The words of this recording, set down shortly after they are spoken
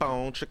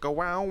chicka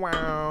wow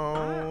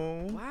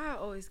wow. Why I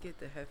always get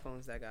the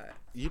headphones that got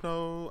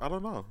I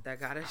don't know. that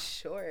got a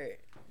short?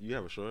 You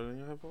have a short in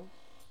your headphones?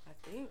 I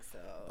think so.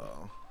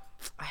 Oh.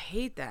 I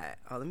hate that.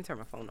 Oh, let me turn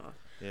my phone off.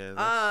 Yeah,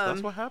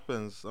 that's what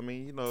happens. I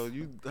mean,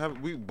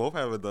 we both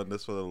haven't done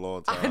this for a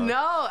long time. I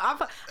know.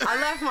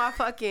 I left my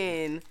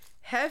fucking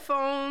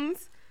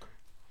headphones.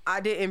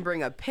 I didn't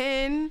bring a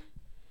pen.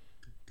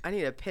 I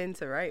need a pen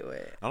to write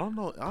with. I don't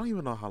know. I don't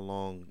even know how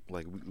long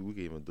we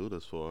can even do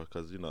this for,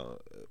 because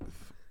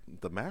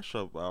the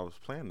mashup I was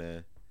playing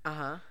there.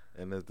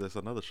 And there's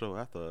another show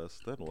after us.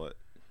 Then what?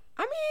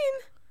 I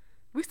mean,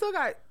 we still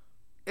got.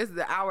 It's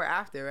the hour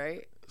after,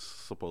 right?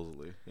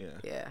 Supposedly, yeah.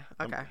 Yeah.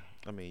 Okay.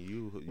 I mean,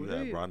 you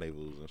have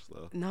rendezvous and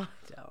stuff. No, I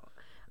don't.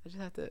 I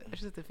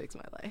just have to fix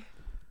my life.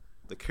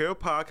 The Kill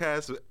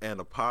Podcast and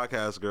the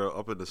Podcast Girl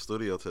up in the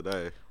studio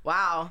today.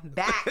 Wow,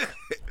 back.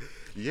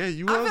 Yeah,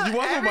 you was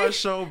on my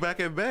show back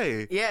in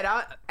May.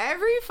 Yeah,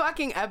 every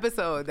fucking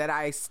episode that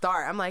I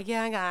start, I'm like,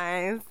 yeah,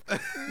 guys,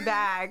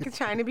 back,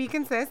 trying to be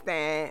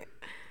consistent.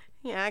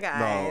 Yeah,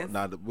 guys.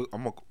 We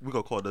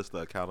gonna call this the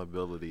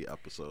accountability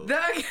episode.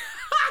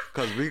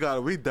 Because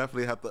we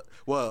definitely have to.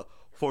 Well,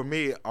 for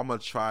me, I'm gonna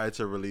try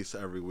to release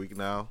every week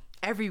now.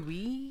 Every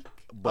week.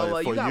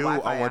 But for you,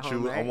 I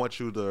want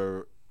you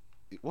to.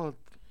 Well,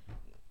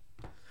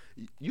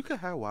 you can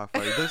have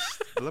Wi-Fi.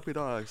 Just let me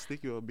know. I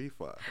stick you on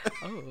B-Fi.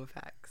 Oh,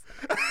 facts.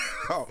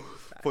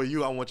 For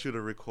you, I want you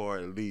to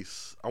record at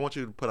least. I want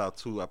you to put out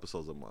 2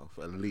 episodes a month,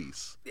 at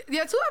least.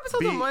 Yeah, 2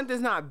 episodes a month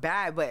is not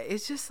bad, but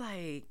it's just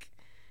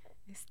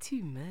it's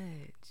too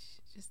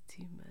much. Just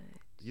too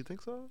much. You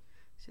think so?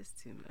 It's just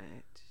too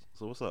much.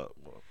 So what's up?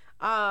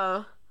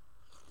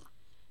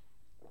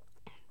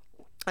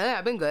 Yeah,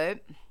 I've been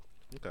good.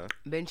 Okay.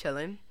 Been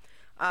chilling.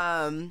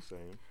 Same.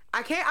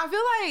 I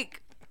feel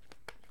like.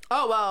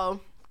 Oh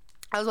well,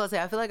 I was gonna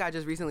say I feel like I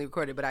just recently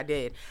recorded, but I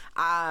did.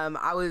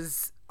 I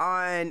was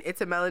on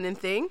It's a Melanin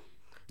Thing.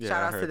 Yeah,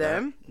 Shout outs to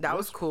them. That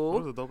was cool.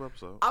 It was a dope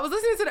episode. I was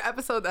listening to the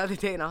episode the other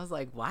day and I was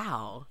like,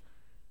 wow.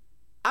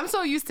 I'm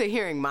so used to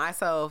hearing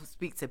myself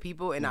speak to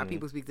people and not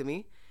people speak to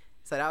me.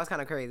 So that was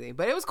kind of crazy.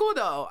 But it was cool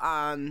though.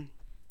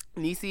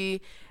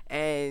 Nisi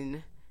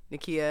and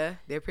Nakia,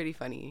 they're pretty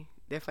funny.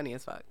 They're funny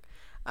as fuck.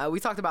 We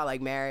talked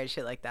about marriage,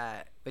 shit like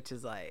that, which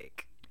is a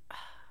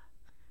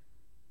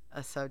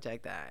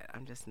subject that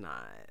I'm just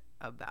not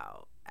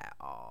about at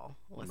all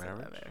whatsoever.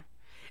 Marriage?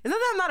 It's not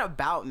that I'm not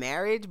about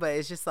marriage, but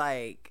it's just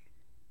I'm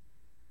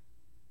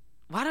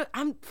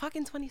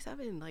fucking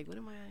 27. What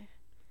am I?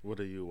 What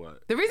are you?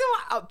 What? The reason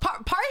why,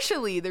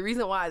 partially, the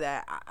reason why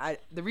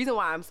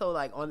I'm so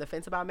on the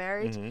fence about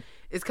marriage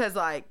is because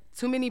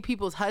too many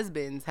people's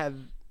husbands have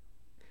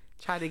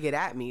tried to get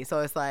at me.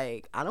 So it's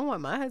I don't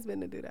want my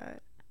husband to do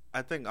that.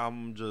 I think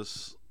I'm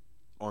just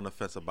on the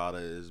fence about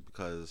it is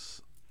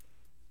because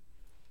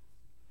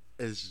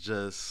it's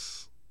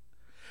just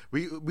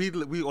we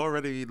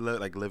already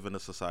live in a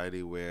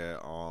society where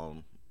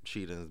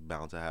cheating is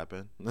bound to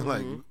happen.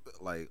 What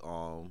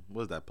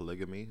is that,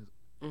 polygamy?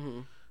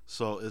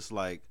 So it's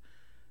why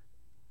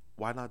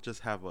not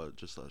just have a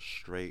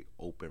straight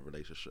open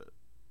relationship,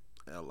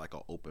 an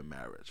open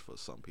marriage for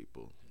some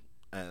people,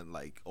 and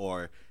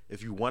or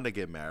if you want to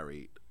get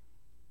married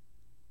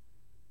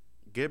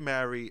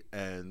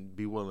and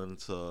be willing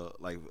to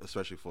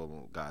especially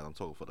for guys. I'm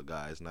talking for the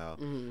guys now.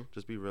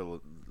 Just be real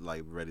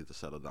ready to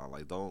settle down.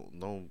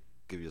 Don't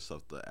give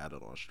yourself the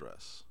added on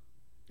stress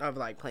of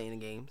playing the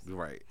games,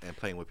 right, and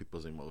playing with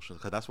people's emotions.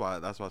 Because that's why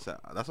I said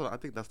I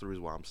think that's the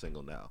reason why I'm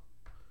single now.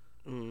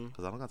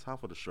 Because I don't got time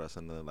for the stress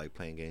and then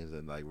playing games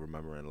and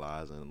remembering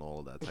lies and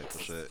all that type of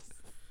shit.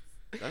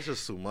 That's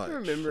just too much.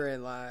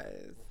 Remembering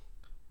lies,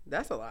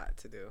 that's a lot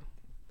to do.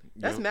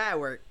 That's mad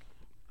work.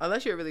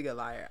 Unless you're a really good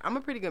liar. I'm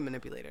a pretty good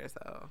manipulator,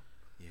 so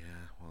yeah,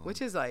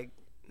 which is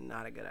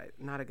not a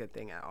good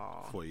thing at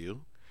all for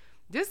you.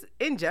 Just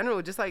in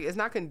general, just it's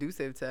not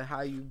conducive to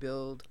how you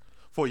build.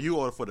 For you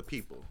or for the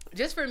people?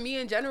 Just for me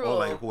in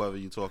general. Or whoever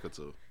you talking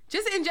to.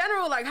 Just in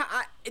general,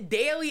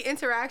 daily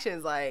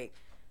interactions, I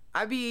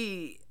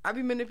be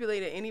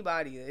manipulating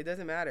anybody. It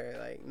doesn't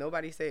matter.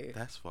 Nobody's safe.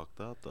 That's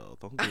fucked up though.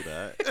 Don't do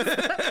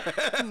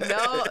that.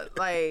 No,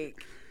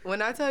 when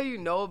I tell you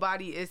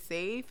nobody is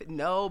safe,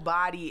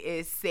 nobody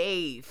is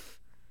safe.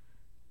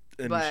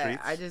 In but the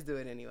streets? I just do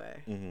it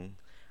anyway.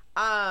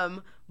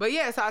 But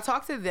yeah, so I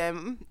talked to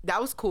them. That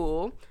was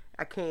cool.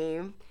 I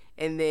came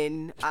and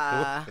then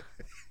I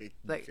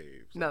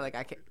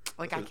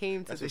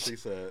came to the she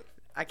said.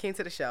 I came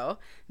to the show.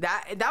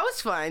 That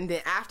was fun.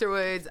 Then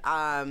afterwards,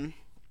 I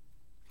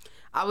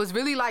was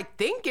really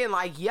thinking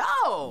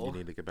yo, you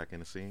need to get back in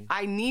the scene.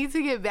 I need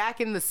to get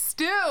back in the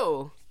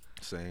stew.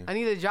 Same. I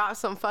need to drop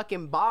some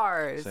fucking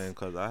bars. Same,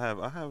 cause I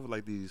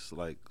have these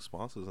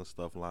sponsors and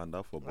stuff lined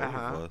up for both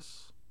of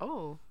us.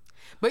 Oh,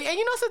 but and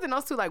something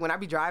else too. When I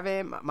be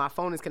driving, my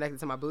phone is connected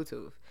to my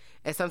Bluetooth,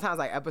 and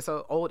sometimes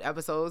old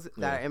episodes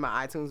that are in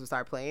my iTunes will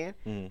start playing,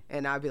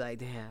 and I'll be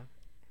damn.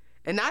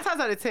 And 9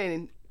 times out of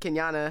 10,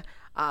 Kenyana,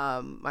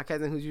 my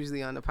cousin who's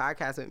usually on the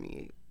podcast with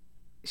me,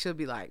 she'll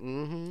be Shout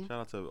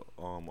out to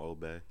Old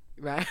Bay.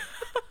 Right.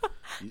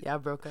 Y'all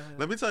broke up.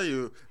 Let me tell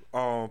you,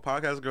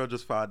 Podcast Girl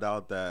just found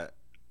out that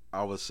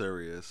I was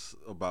serious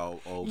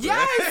about old.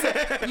 Yes,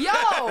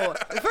 yo,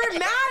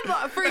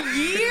 for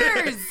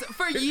years,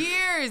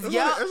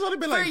 yo. It's only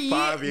been like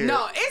 5 years.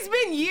 No, it's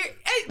been years,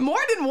 more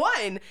than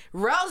one.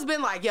 Rel's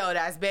been like, yo,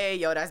 that's Bae.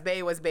 Yo, that's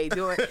Bae. What's Bae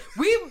doing?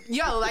 We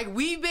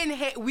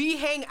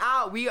hang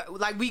out. We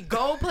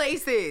go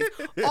places.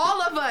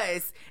 All of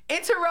us.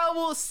 And Terrell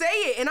will say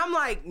it, and I'm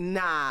like,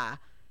 nah.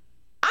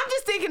 I'm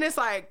just thinking it's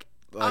like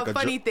a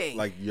funny thing.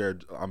 Like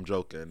I'm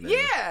joking.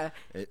 Yeah.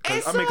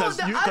 And so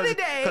the other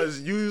day,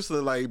 because you used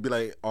to like be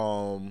like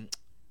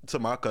to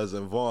my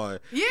cousin Vaughn.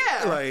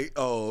 Yeah. Like,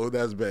 oh,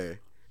 that's Bae.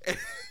 And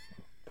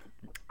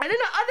then the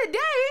other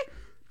day,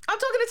 I'm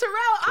talking to Terrell.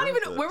 I don't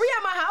even know. Were we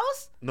at my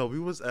house? No, we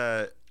was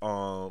at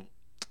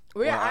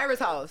we were at Ira's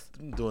house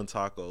doing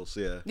tacos.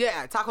 Yeah.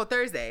 Yeah, Taco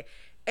Thursday.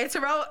 And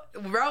Terrell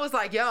was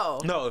like, yo.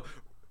 No.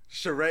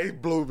 Sheree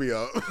blew me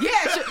up. Yeah,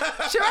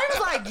 Sheree was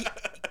like,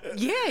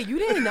 yeah, you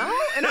didn't know?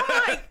 And I'm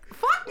like,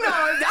 fuck no,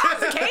 if that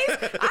was the case,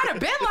 I'd have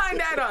been lined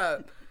that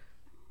up.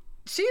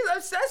 She's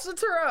obsessed with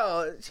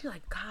Terrell. She's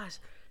like, gosh,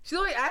 she's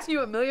always asking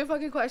you a million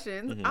fucking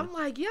questions. Mm-hmm. I'm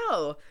like,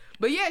 yo.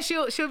 But yeah,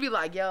 she'll be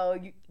like, yo,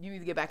 you need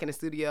to get back in the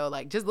studio.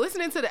 Like, just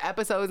listening to the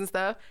episodes and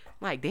stuff.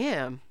 I'm like,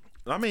 damn.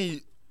 I mean,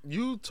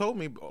 you told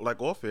me,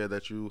 like, off air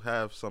that you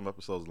have some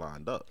episodes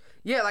lined up.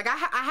 Yeah, like,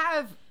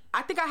 I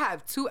think I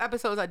have 2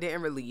 episodes I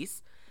didn't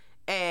release.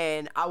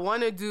 And I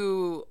want to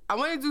do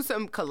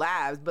some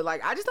collabs, but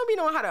like I just don't be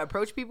knowing how to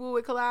approach people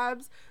with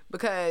collabs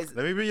because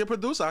let me be your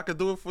producer. I could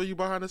do it for you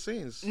behind the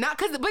scenes. But not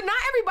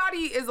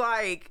everybody is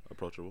like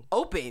approachable,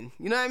 open.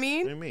 You know what I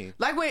mean? What do you mean?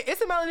 Like when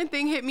It's a Melanin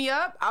thing hit me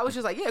up, I was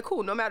just like, yeah,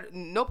 cool,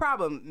 no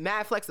problem,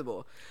 mad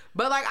flexible.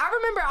 But like I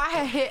remember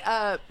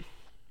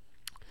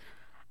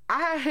I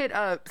had hit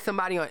up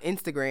somebody on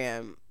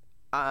Instagram.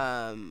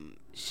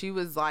 She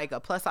was like a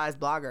plus size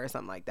blogger or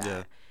something like that,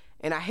 yeah.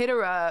 And I hit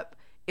her up.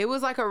 It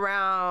was like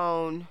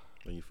around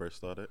when you first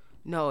started.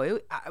 No,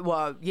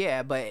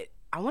 yeah, but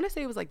I want to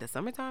say it was like the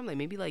summertime, like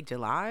maybe like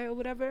July or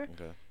whatever.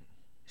 Okay.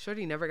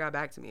 Shorty never got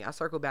back to me. I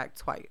circled back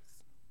twice.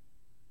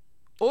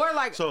 Or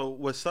like so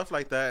with stuff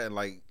like that, and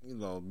like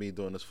me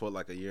doing this for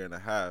like a year and a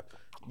half,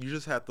 you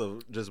just have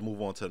to just move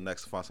on to the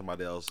next, find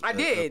somebody else. I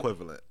did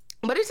equivalent.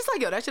 But it's just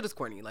like, yo, that shit is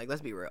corny. Like,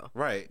 let's be real.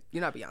 Right.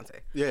 You're not Beyonce.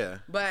 Yeah.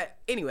 But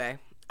anyway,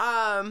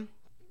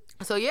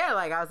 so yeah,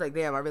 like I was like,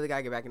 damn, I really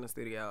gotta get back in the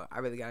studio. I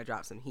really gotta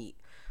drop some heat.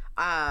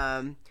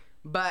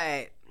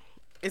 But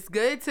it's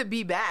good to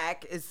be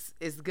back.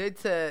 It's good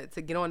to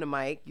get on the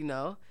mic,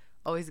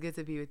 Always good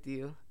to be with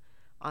you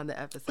on the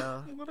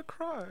episode. I'm gonna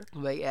cry.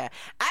 But yeah,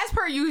 as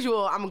per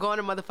usual, I'm going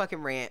to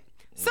motherfucking rant.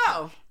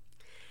 So,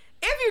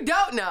 if you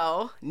don't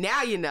know,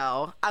 now you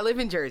know. I live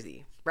in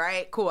Jersey,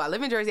 right? Cool. I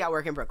live in Jersey. I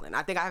work in Brooklyn.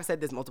 I think I have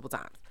said this multiple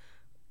times.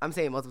 I'm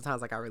saying multiple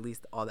times like I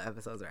released all the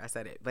episodes where I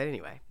said it. But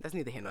anyway, that's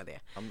neither here nor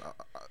there. I'm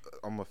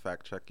gonna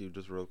fact check you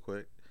just real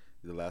quick.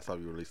 The last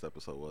time you released the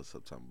episode was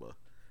September.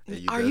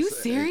 Are you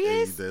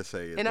serious? And you did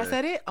say it. And I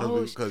said it?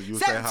 Oh, because you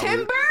September?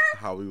 Saying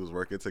how we was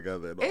working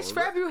together. And it's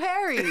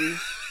February.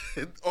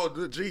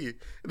 Oh, gee.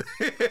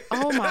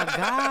 Oh, my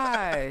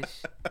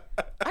gosh.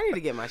 I need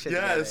to get my shit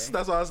together. Yes,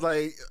 that's why I was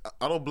like,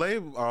 I don't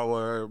blame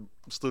our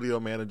studio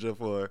manager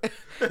for...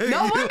 No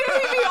wonder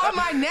he be on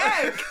my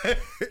neck.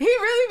 He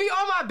really be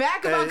on my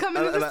back about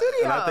coming to the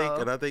studio.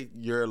 And I think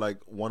you're like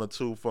 1 or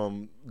 2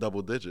 from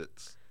double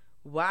digits.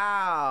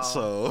 Wow.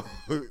 So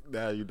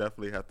now you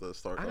definitely have to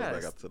start going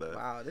back up to that.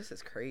 Wow, this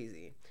is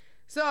crazy.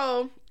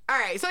 So, all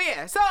right. So,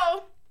 yeah. So,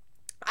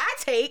 I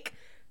take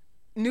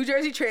New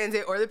Jersey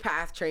Transit or the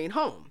PATH train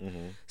home.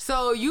 Mm-hmm.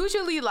 So,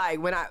 usually,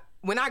 like, when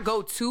I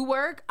go to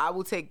work, I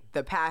will take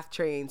the PATH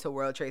train to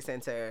World Trade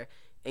Center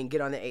and get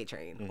on the A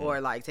train mm-hmm.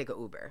 or, like, take an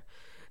Uber.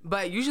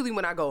 But usually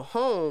when I go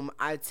home,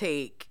 I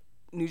take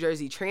New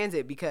Jersey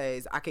Transit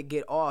because I could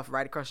get off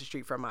right across the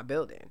street from my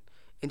building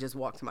and just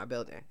walk to my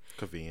building.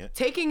 Convenient.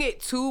 Taking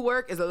it to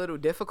work is a little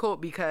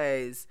difficult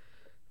because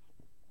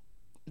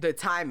the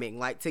timing,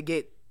 like to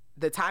get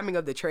the timing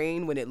of the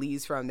train when it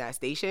leaves from that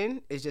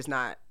station is just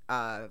not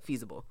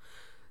feasible.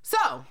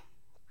 So,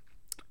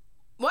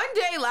 one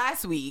day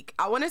last week,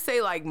 I want to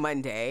say like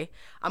Monday,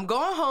 I'm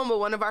going home with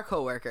one of our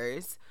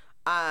coworkers,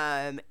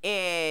 and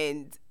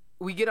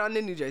we get on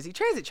the New Jersey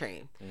Transit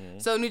train. Mm-hmm.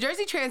 So New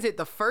Jersey Transit,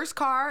 the first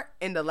car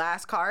and the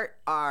last cart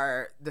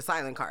are the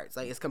silent carts.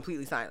 Like, it's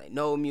completely silent.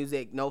 No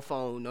music, no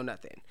phone, no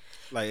nothing.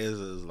 Like, is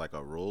like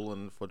a rule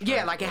for train?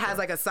 Yeah, like it has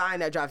like a sign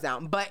that drops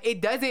down. But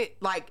it doesn't,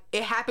 like,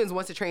 it happens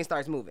once the train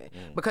starts moving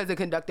because the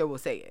conductor will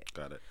say it.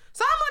 Got it.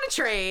 So I'm on a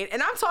train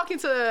and I'm talking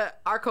to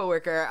our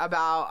coworker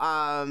about,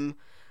 I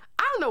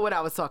don't know what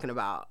I was talking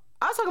about.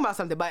 I was talking about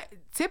something, but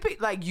typically,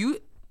 like,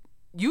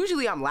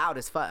 usually I'm loud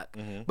as fuck.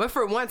 Mm-hmm. But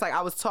for once, like,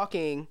 I was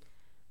talking.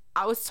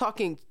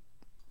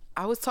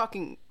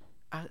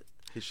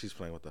 She's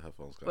playing with the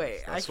headphones, guys.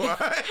 Wait, that's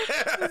why.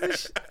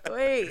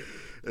 Wait.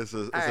 It's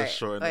a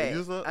short.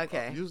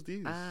 Okay. Use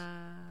these.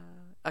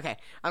 Okay,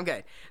 I'm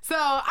good. So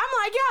I'm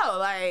like, yo,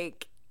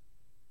 like,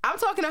 I'm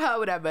talking to her,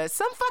 whatever.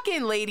 Some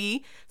fucking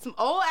lady, some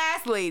old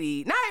ass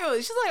lady. Not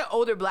really. She's like an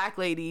older black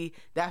lady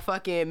that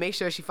fucking makes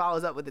sure she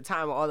follows up with the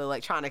time with all the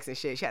electronics and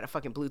shit. She had a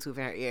fucking Bluetooth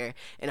in her ear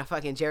and a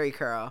fucking Jerry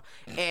curl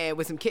and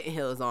with some kitten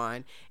heels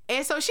on.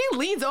 And so she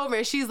leans over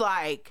and she's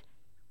like,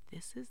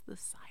 "This is the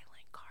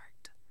silent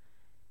cart."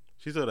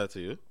 She said that to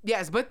you?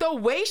 Yes, but the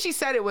way she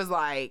said it was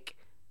like,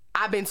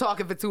 "I've been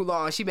talking for too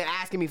long. She been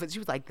asking me for." She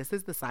was like, "This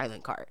is the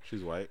silent cart."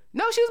 She's white?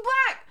 No, she was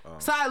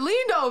black. So I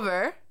leaned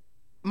over.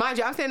 Mind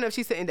you, I'm standing up,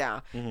 she's sitting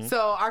down.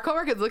 So our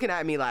coworker's looking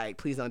at me like,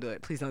 "Please don't do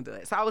it. Please don't do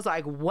it." So I was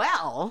like,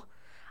 well,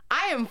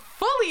 I am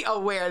fully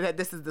aware that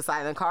this is the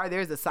silent card.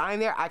 There's a sign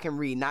there I can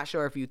read. Not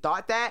sure if you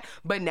thought that,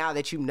 but now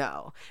that you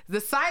know.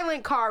 The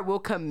silent card will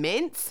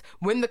commence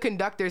when the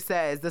conductor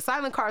says, the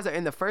silent cars are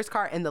in the first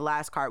car and the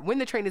last car. When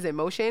the train is in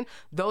motion,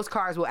 those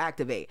cars will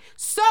activate.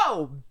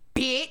 So,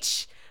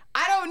 bitch,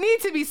 I don't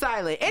need to be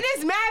silent. And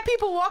it's mad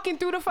people walking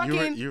through the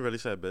fucking... You really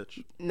said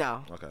bitch?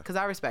 No. Okay. Because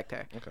I respect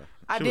her. Okay.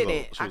 I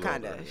didn't. I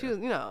kind of. She was,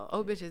 you know,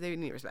 old bitches, they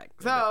need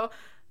respect. So,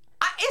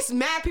 it's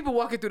mad people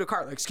walking through the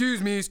car like,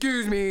 excuse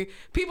me.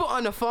 People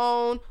on the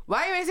phone.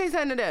 Why you ain't say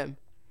something to them?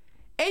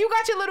 And you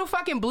got your little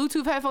fucking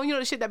Bluetooth headphone. You know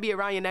the shit that be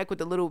around your neck with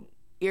the little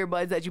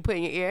earbuds that you put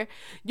in your ear.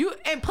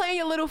 And playing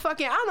your little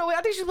fucking, I don't know,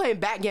 I think she's playing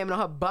backgammon on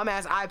her bum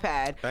ass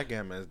iPad.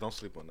 Backgammon, don't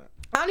sleep on that.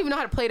 I don't even know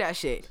how to play that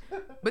shit.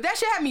 But that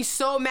shit had me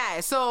so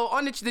mad. So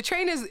on the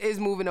train is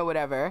moving or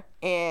whatever,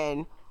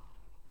 and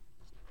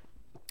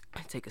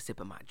I take a sip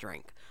of my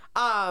drink.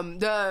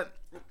 The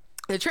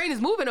train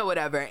is moving or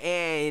whatever,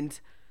 and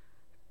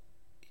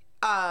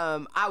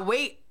I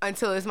wait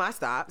until it's my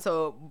stop.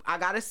 So I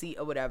got a seat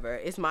or whatever.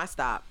 It's my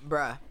stop,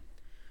 bruh.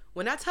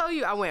 When I tell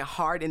you I went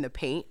hard in the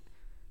paint.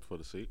 For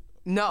the seat?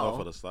 No, Oh,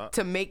 for the stop?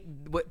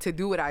 To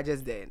do what I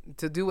just did,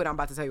 to do what I'm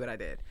about to tell you what I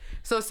did.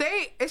 So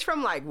say it's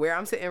from like where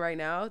I'm sitting right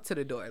now to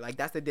the door, like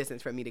that's the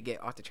distance for me to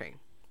get off the train.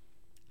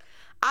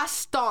 I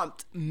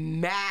stomped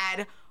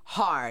mad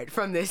hard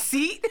from the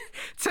seat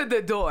to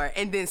the door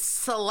and then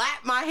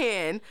slapped my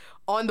hand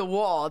on the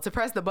wall to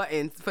press the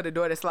button for the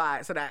door to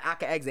slide so that I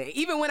could exit.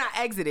 Even when I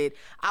exited,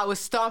 I was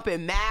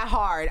stomping mad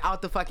hard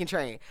out the fucking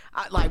train.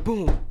 Like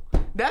boom.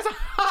 That's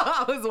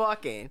how I was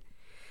walking.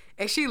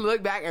 And she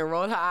looked back and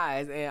rolled her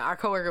eyes, and our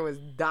coworker was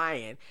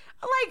dying.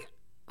 I'm like,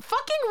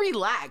 fucking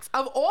relax.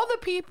 Of all the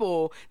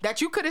people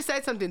that you could have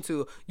said something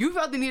to, you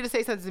felt the need to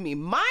say something to me.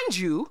 Mind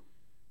you,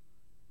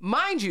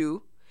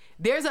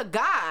 there's a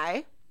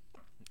guy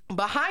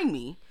behind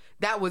me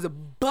that was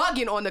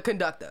bugging on the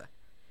conductor.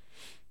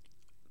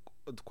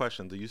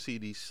 Question: do you see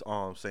these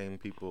same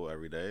people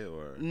every day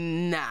or?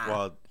 Nah.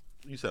 Well,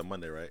 you said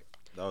Monday, right?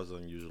 That was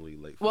unusually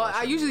late. Well,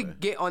 I usually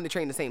get on the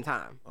train the same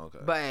time. Okay.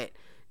 But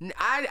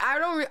I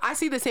don't. I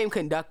see the same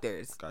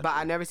conductors, Gotcha. but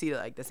I never see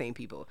like the same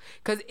people.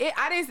 Cause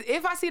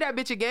if I see that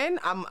bitch again,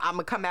 I'm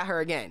gonna come at her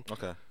again.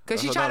 Okay.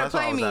 Cause she tried to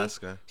play me.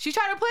 She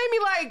tried to play me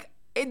like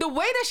the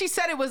way that she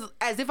said it was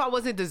as if I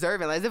wasn't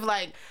deserving, as if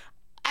I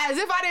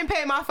didn't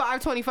pay my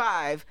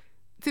 $5.25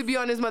 to be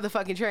on this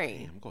motherfucking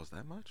train. Damn, goes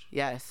that much?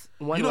 Yes,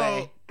 one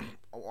way.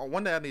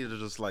 One day I need to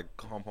just like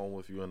come home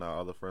with you and our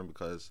other friend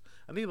because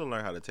I need to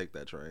learn how to take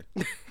that train.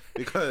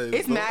 Because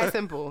it's mad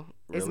simple.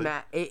 Really?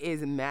 It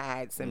is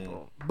mad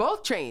simple.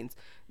 Both trains,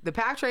 the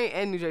PATH train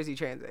and New Jersey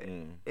Transit,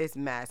 it's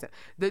mad simple.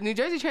 The New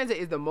Jersey Transit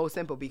is the most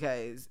simple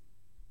because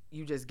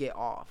you just get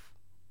off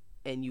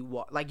and you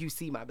walk, like you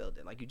see my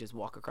building, like you just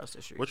walk across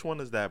the street. Which one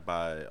is that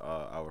by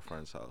our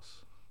friend's house?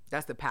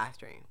 That's the PATH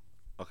train.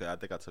 Okay, I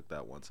think I took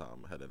that one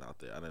time heading out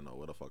there. I didn't know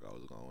where the fuck I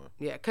was going.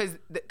 Yeah, because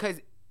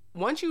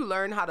once you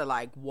learn how to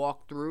like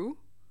walk through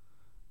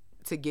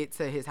to get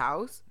to his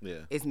house,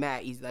 it's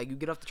mad easy. Like you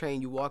get off the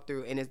train, you walk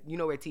through, and you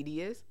know where TD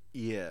is.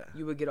 Yeah.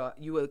 You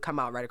would come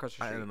out right across the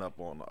street. I ended up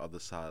on the other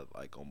side,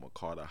 like on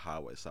McCarter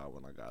Highway side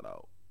when I got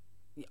out.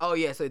 Oh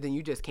yeah, so then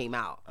you just came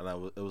out.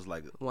 And it was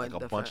like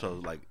a bunch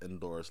of like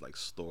indoors like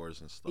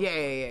stores and stuff.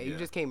 Yeah. You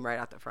just came right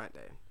out the front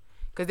then.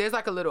 Cause there's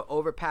like a little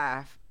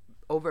overpass.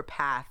 Whatever.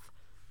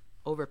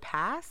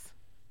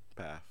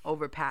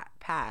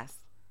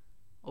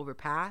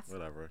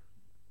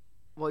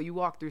 Well, you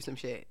walk through some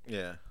shit.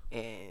 Yeah.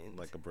 And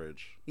like a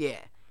bridge. Yeah.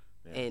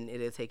 And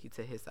it'll take you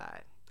to his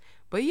side.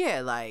 But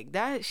yeah, like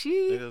that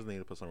she Niggas need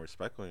to put some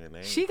respect on your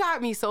name. She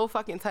got me so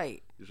fucking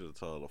tight. You should have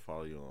told her to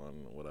follow you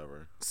on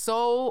whatever.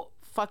 So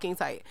fucking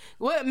tight.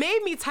 What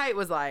made me tight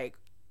was like,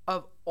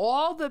 of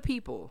all the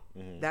people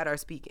that are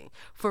speaking,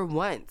 for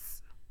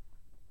once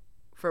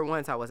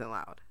I wasn't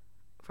loud.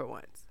 For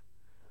once.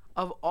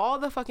 Of all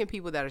the fucking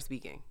people that are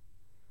speaking,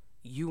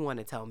 you want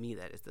to tell me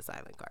that it's the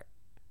silent cart.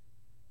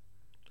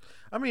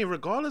 I mean,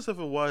 regardless if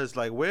it was,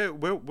 like, where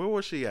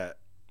was she at?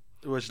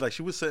 Was she, like,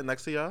 she was sitting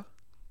next to y'all?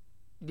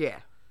 Yeah.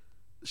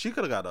 She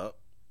could have got up.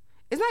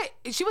 It's not,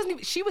 she wasn't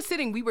even, she was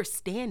sitting, we were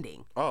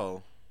standing.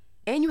 Oh.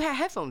 And you had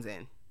headphones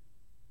in.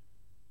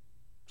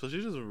 So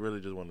she just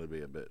really just wanted to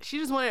be a bitch. She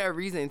just wanted a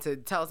reason to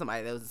tell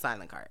somebody that was a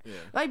silent cart. Yeah.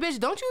 Like, bitch,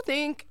 don't you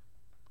think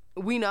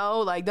we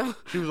know, like, don't...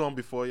 She was on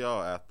before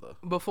y'all or after?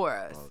 Before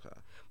us. Oh, okay.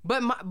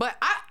 But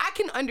I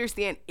can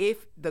understand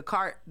if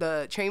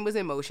the train was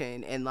in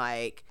motion and,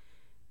 like,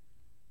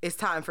 it's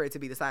time for it to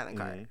be the silent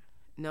card.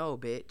 No,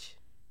 bitch.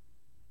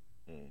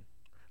 I'm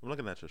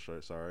looking at your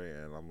shirt, sorry,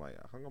 and I'm like,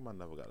 how come I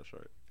never got a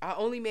shirt? I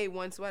only made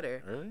one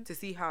sweater Really? to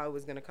see how it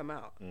was gonna come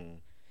out,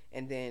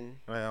 and then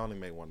I only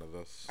made one of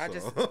those. I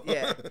just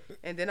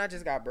and then I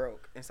just got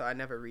broke, and so I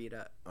never re-ed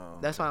up.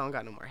 That's why I don't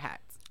got no more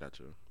hats. Got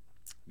you.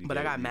 But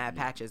I got mad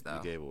patches though.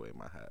 You gave away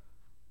my hat.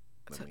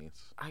 That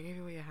means I gave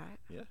away a hat.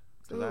 Yeah,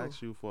 because I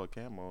asked you for a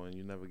camo and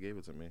you never gave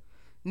it to me.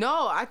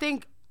 No, I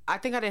think I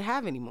didn't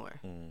have any more.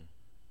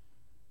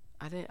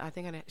 I think I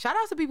didn't. Shout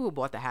out to people who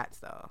bought the hats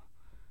though.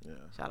 Yeah.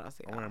 Shout out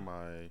to y'all. I'm wearing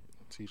my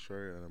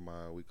t-shirt and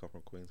my We Come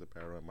From Queens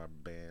apparel and my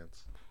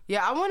bands.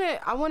 Yeah,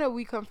 I want a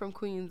We Come From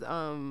Queens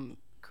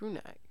crew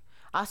neck.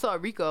 I saw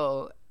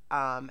Rico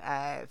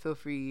at Feel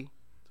Free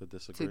to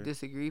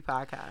Disagree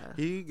podcast.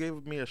 He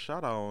gave me a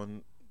shout out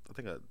on I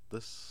think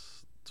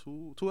this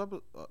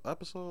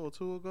episode or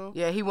two ago.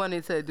 Yeah, he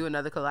wanted to do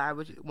another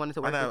collab. Wanted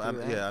to work with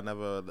you, right? Yeah, I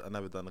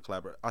never done a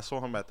collab. I saw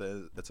him at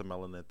the It's a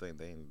Melanin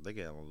thing. They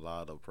get a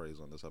lot of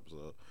praise on this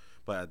episode,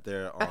 but at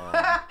their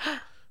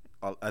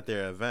at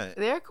their event,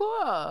 they're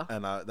cool.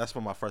 And that's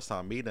for my first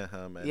time meeting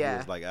him, and he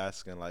was like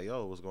asking like,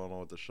 "Yo, what's going on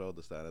with the show?"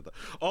 This, that, and that.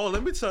 Oh,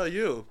 let me tell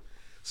you.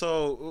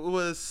 So it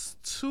was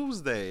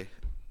Tuesday.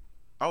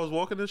 I was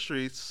walking the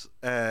streets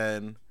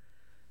and.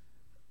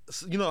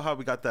 You know how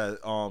we got that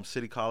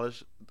city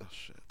college? Oh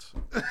shit!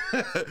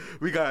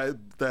 We got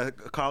that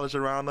college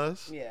around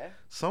us. Yeah.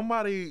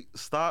 Somebody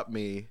stopped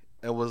me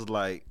and was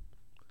like,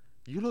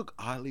 "You look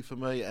oddly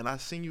familiar," and I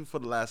seen you for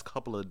the last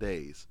couple of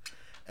days.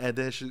 And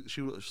then she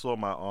saw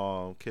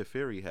my Kid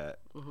Fury hat,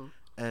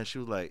 and she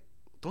was like,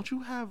 "Don't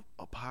you have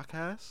a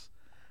podcast?"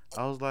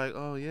 I was like,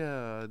 "Oh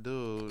yeah, I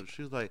do."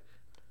 She was like,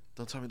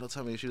 "Don't tell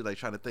me." She was like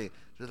trying to think.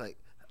 She was like,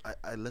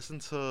 I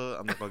listened to.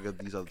 I'm not gonna get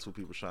these other two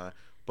people shine.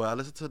 But I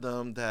listened to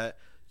them that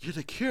you're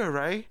the Cure,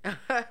 right?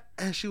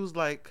 And she was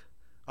like,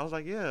 I was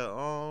like,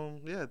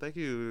 yeah, thank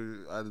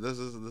you. This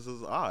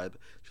is odd.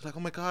 She's like, oh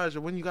my gosh,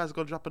 when you guys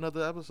gonna drop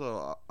another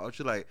episode?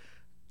 She's like,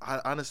 I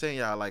understand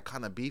y'all like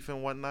kind of beef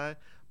and whatnot,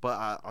 but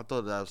I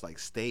thought that was like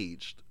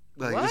staged.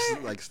 Like what? This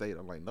is like staged.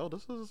 I'm like, no,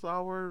 this is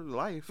our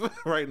life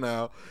right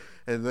now.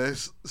 And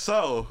this is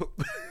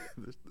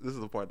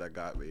the part that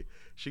got me.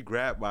 She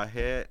grabbed my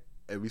head.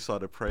 And we saw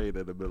the parade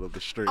in the middle of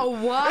the street. Oh,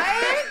 what?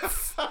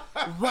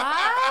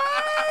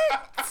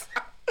 What?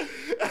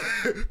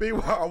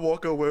 Meanwhile, I'm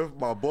walking with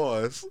my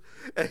boss,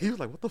 and he was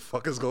like, "What the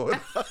fuck is going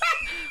on?"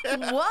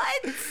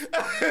 What?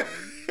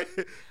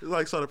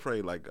 Like, saw the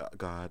parade, like,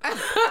 God,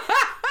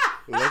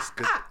 let's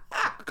get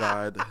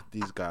God.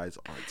 These guys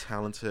are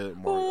talented.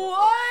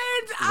 What?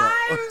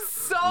 I'm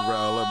so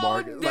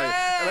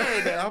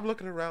dead. Like, I'm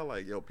looking around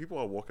like, yo, people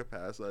are walking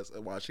past us,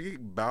 and while she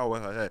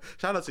bowing her head.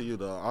 Shout out to you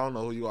though. I don't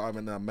know who you are. I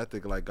mean,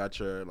 Method like got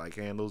your like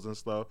handles and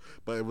stuff,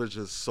 but it was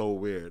just so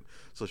weird.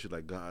 So she's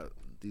like, God,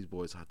 these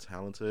boys are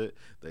talented.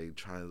 They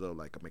trying to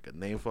like make a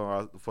name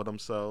for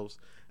themselves,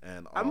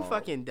 and I'm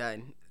fucking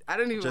done. I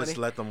don't even just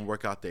let them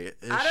work out their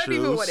issues. I don't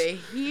even want to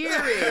hear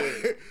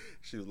it.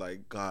 She was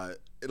like, God,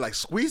 like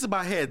squeezing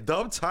my head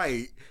dumb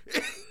tight.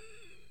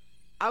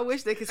 I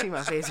wish they could see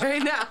my face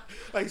right now.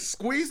 Like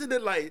squeezing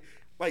it like,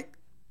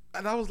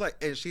 and I was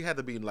like, and she had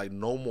to be like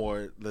no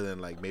more than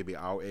like maybe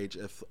our age,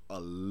 if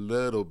a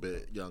little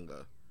bit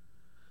younger.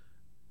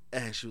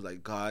 And she was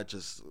like, God,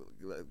 just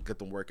get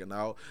them working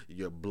out.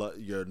 Your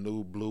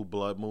new blue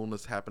blood moon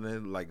is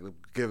happening. Like,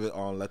 give it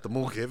on. Let the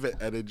moon give it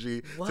energy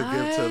to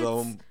give to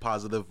them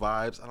positive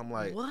vibes. And I'm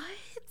like, what?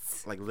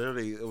 Like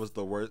literally, it was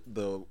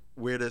the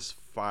weirdest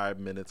 5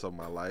 minutes of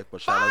my life.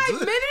 But 5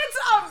 minutes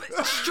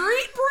of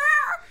street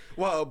prayer?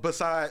 Well,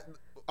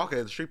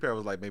 the street prayer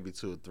was like maybe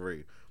 2 or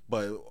 3.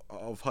 But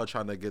of her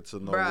trying to get to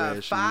know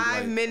where she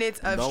 5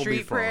 minutes of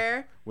street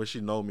prayer, where she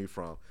know me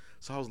from.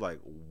 So I was like,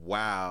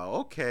 wow,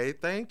 okay,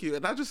 thank you.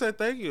 And I just said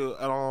thank you.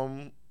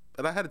 And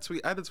I had to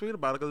tweet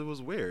about it because it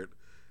was weird.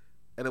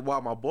 And then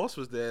while my boss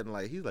was there, and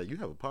like he's like, you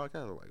have a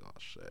podcast? I'm like, oh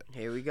shit.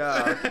 Here we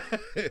go.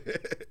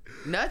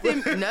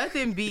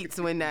 Nothing beats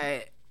when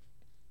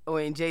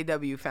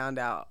JW found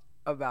out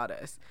about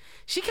us.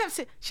 She came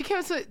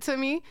to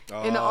me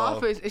in the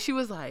office and she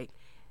was like,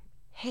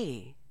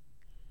 hey,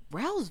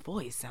 Rel's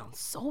voice sounds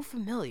so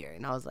familiar.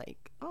 And I was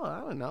like, oh, I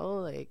don't know.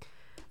 Like,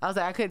 I was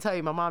like, I couldn't tell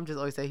you. My mom just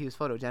always said he was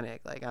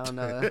photogenic. Like, I don't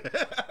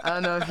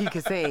know if he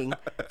could sing.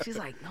 She's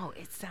like, no,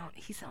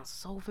 he sounds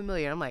so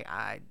familiar. I'm like,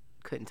 I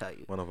couldn't tell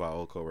you. One of our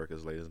old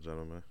coworkers, ladies and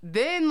gentlemen.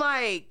 Then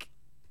like,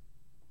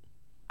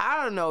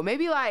 I don't know,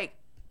 maybe like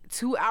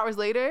 2 hours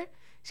later,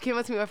 she came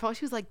up to me on my phone.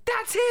 She was like,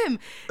 that's him.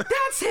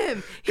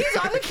 He's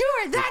on the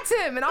Cure. That's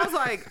him. And I was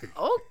like,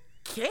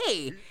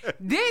 okay.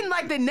 Then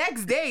like the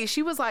next day,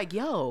 she was like,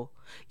 yo,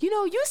 you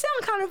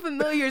sound kind of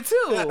familiar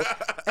too.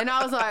 And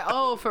I was like,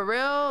 oh, for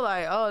real?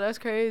 Like, oh, that's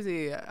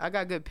crazy. I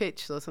got good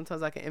pitch, so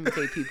sometimes I can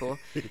imitate people.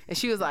 And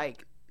she was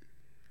like,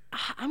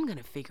 I'm going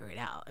to figure it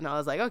out. And I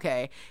was like,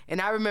 okay.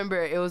 And I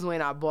remember it was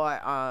when I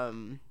bought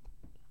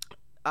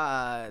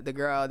the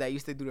girl that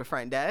used to do the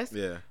front desk.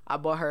 Yeah. I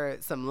bought her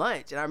some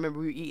lunch. And I remember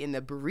we were eating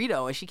the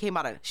burrito. And she came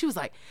out and she was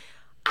like,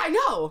 I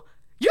know.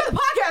 You're the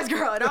podcast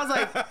girl. And I was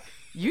like,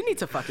 You need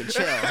to fucking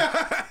chill.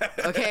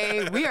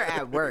 Okay? We are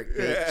at work,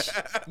 bitch.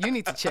 You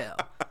need to chill.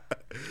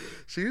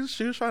 She was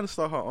trying to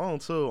start her own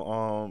too.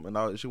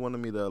 And she wanted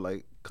me to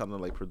like kind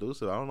of like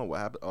produce it. I don't know what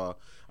happened.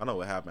 I know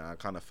what happened. I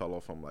kind of fell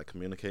off from like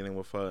communicating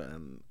with her,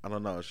 and I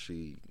don't know.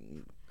 She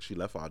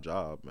left our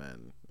job,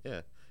 and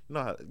yeah,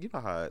 you know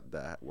how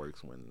that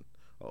works when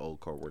an old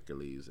coworker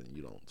leaves and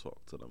you don't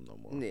talk to them no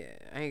more. Yeah,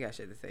 I ain't got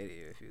shit to say to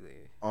you if you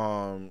leave.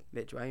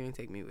 Bitch, why you ain't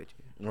take me with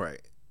you?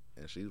 Right.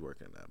 And she's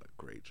working at a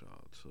great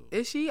job too.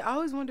 Is she? I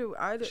always wonder.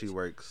 She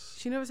works.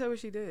 She never said what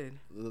she did.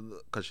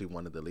 Because she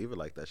wanted to leave it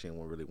like that. She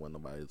didn't really want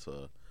nobody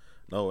to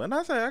know. And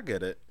I say I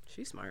get it.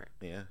 She's smart.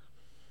 Yeah.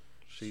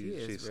 She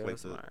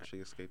escaped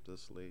the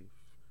slave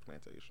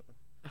plantation.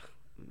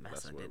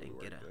 Massa didn't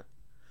get her.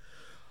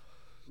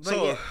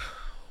 So, yeah.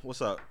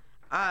 What's up?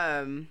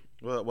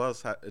 What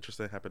else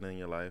interesting happening in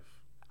your life?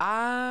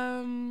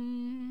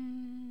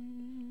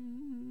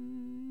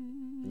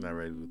 Not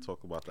ready to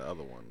talk about the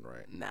other one,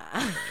 right? Nah.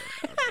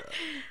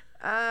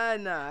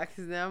 Nah,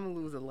 because now I'm gonna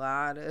lose a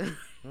lot of.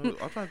 I'm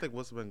trying to think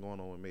what's been going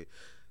on with me.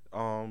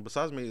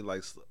 Besides me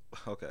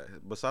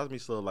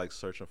still like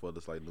searching for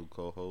this like new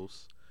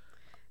co-host.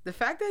 The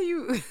fact that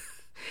you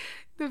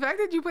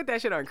put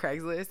that shit on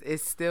Craigslist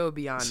is still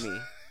beyond me.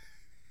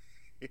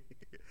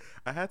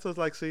 I had to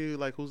like see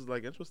like who's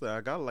like interested.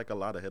 I got like a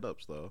lot of hit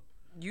ups though.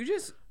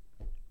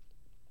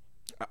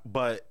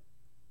 But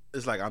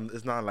it's like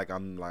it's not like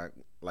I'm not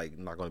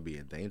gonna be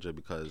in danger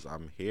because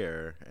I'm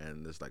here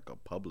and it's like a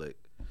public.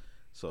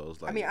 So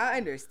it's like, I mean, I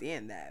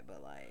understand that,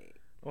 but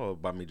like,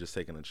 by me just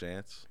taking a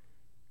chance.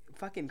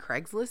 Fucking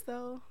Craigslist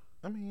though.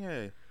 I mean,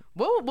 yeah.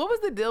 What was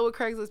the deal with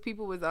Craigslist?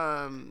 People was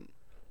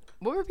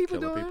what were people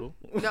killing doing?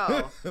 People?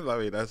 No. I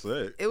mean, that's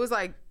it. It was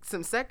like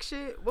some sex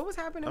shit. What was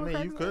happening? I with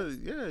mean,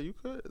 Craigslist? you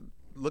could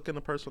look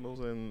into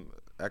personals and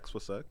ask for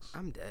sex.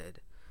 I'm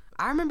dead.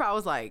 I remember I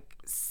was like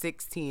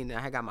 16 and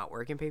I had got my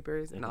working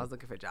papers and I was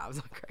looking for jobs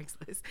on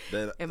Craigslist.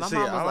 And my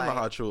mom was I don't know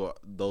how true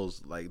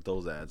those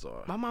ads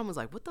are. My mom was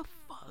like, "What the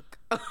fuck?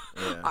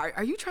 Yeah.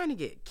 Are you trying to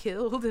get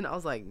killed?" And I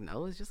was like,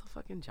 "No, it's just a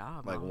fucking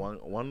job." Like Mom.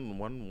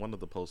 one of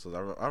the posters,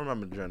 I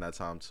remember during that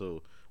time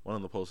too. One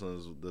of the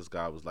posters, this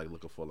guy was like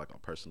looking for like a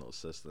personal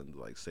assistant to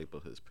like staple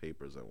his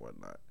papers and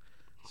whatnot.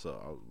 So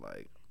I was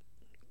like,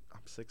 I'm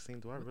 16.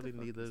 Do I really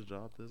need this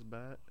job this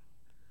bad?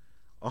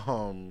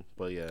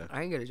 But yeah, I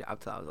didn't get a job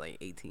till I was like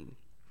 18.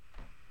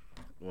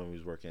 When we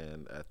was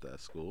working at that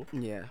school.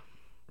 Yeah.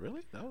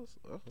 Really? That was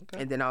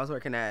okay. And then I was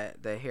working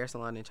at the hair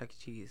salon in Chuck E.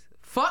 Cheese.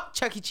 Fuck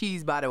Chuck E.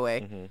 Cheese, by the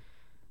way. Mm-hmm.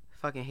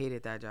 Fucking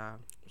hated that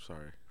job.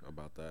 Sorry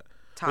about that.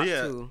 Top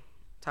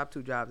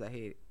two jobs I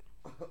hate.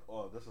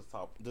 Oh,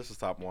 this is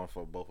top one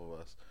for both of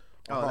us.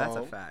 Oh, that's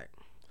a fact.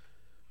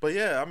 But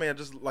yeah, I mean,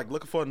 just like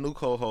looking for a new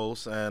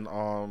co-host, and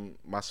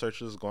my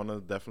search is gonna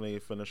definitely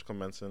finish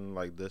commencing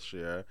like this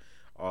year.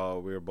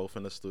 We were both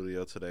in the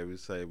studio today. We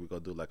say we're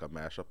gonna do like a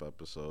mashup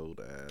episode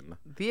and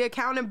the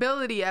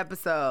accountability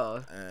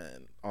episode.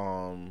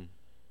 And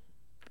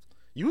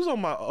you was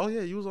on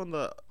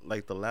the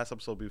last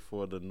episode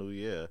before the new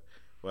year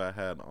where I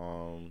had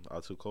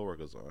our two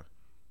coworkers on.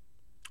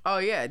 Oh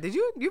yeah, did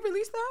you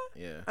release that?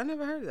 Yeah, I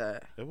never heard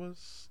that. It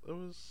was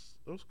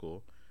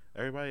cool.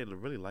 Everybody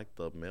really liked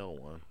the male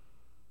one.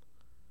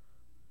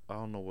 I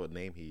don't know what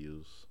name he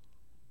used.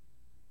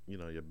 You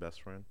know, your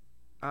best friend.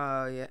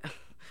 Oh yeah.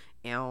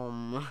 Yeah.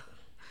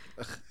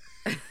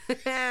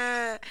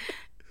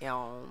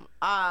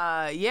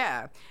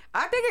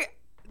 I think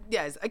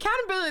yes,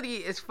 accountability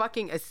is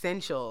fucking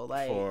essential.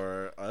 Like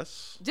for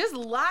us, just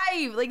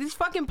live, like this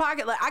fucking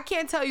podcast. Like I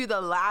can't tell you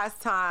the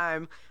last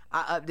time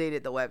I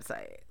updated the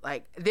website.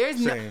 Like there's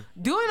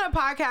doing a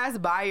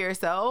podcast by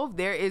yourself.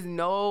 There is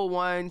no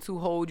one to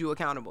hold you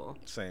accountable.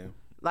 Same.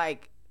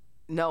 Like.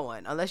 No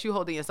one, unless you're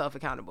holding yourself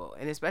accountable.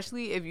 And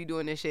especially if you're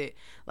doing this shit.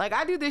 Like,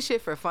 I do this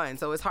shit for fun,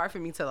 so it's hard for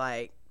me to,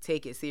 like,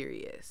 take it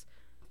serious.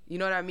 You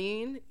know what I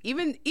mean?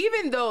 Even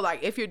though,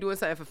 like, if you're doing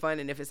something for fun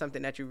and if it's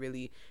something that you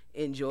really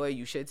enjoy,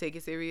 you should take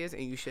it serious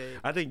and you should.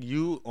 I think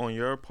you, on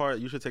your part,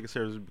 you should take it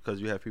serious because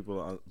you have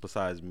people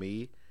besides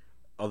me,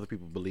 other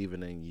people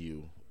believing in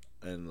you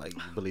and, like,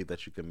 believe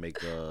that you can make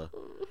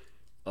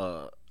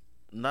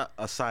not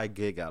a side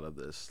gig out of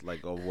this,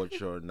 like, of what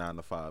your 9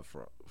 to 5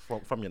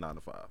 from your 9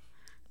 to 5.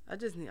 I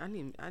need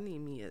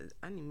me a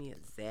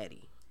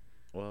zaddy.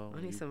 Well,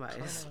 I need somebody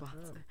to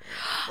sponsor.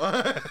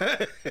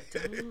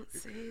 Don't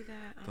say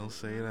that. Don't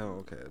say that.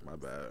 Okay, my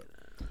bad.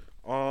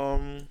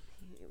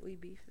 We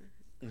beefing.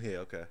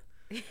 Yeah. Okay.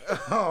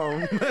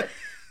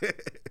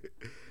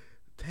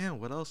 Damn.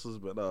 What else has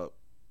been up?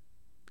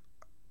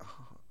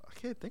 I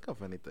can't think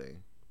of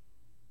anything.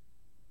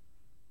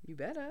 You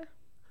better.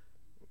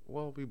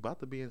 Well, we about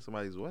to be in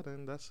somebody's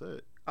wedding. That's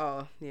it.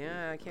 Oh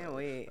yeah, I can't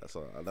wait. That's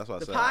what I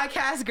said. The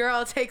podcast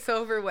girl takes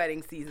over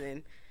wedding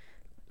season.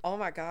 Oh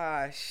my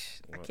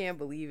gosh, what? I can't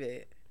believe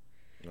it.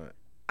 What?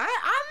 I'm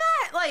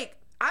not like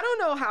I don't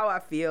know how I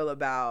feel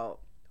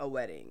about a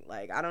wedding.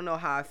 Like I don't know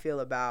how I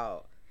feel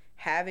about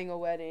having a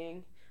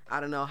wedding.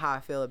 I don't know how I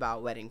feel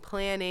about wedding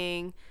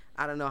planning.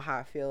 I don't know how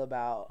I feel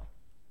about.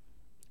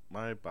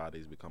 My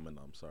body's becoming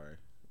numb. Sorry.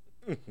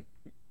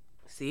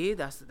 See,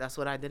 that's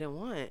what I didn't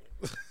want.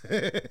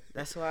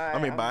 That's why.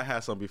 I mean, but I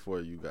had some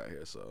before you got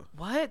here, so.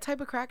 What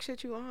type of crack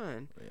shit you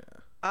on?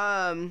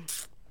 Yeah.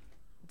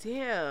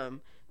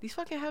 Damn. These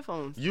fucking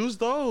headphones. Use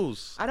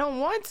those. I don't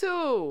want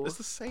to. It's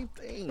the same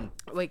thing.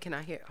 Wait, can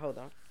I hear? Hold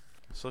on.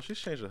 So she's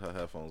changing her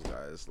headphones,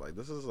 guys. Like,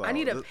 this is. I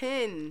need a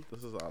pen.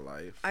 This is our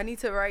life. I need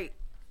to write.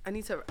 I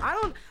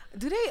don't.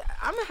 Do they?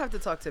 I'm gonna have to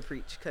talk to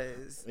Preach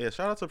because. Yeah,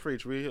 shout out to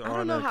Preach. We don't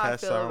on know the how I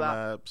Cast feel Sound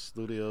about- Lab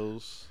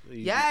Studios.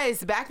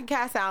 Yes, back in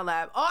Cast Sound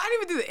Lab. Oh, I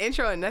didn't even do the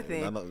intro or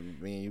nothing.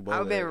 Me and you both.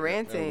 I've been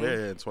ranting.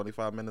 We're in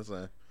 25 minutes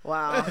in.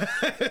 Wow.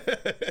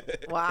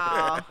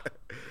 Wow.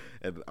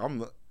 And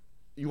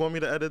you want me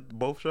to edit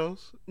both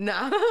shows? No.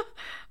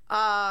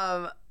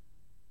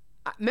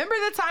 Remember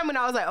the time when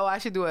I was like, oh, I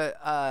should do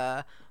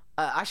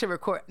I should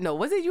record. No,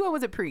 was it you or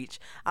was it Preach?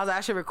 I was like,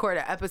 I should record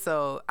an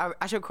episode.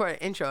 I should record an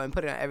intro and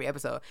put it on every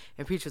episode.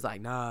 And Preach was like,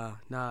 nah,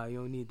 you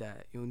don't need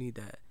that. You don't need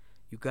that.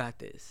 You got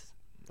this.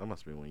 That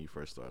must be when you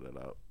first started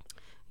out.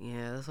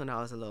 Yeah, that's when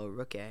I was a little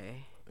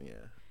rookie. Yeah.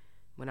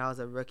 When I was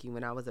a rookie.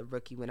 I was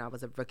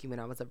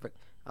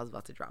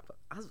about to drop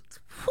I was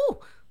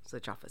to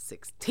drop a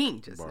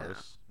 16 just Bars. now.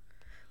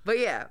 But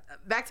yeah,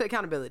 back to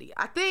accountability.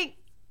 I think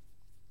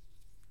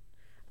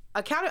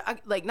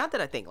not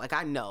that I think, like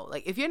I know,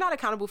 like if you're not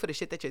accountable for the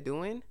shit that you're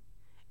doing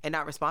and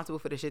not responsible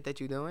for the shit that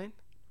you're doing,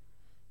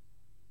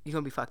 you're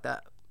gonna be fucked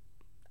up.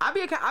 I'll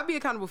be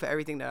accountable for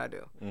everything that I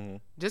do,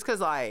 just cause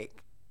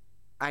like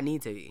I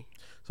need to be.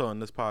 So in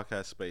this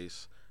podcast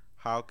space,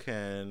 how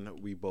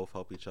can we both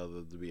help each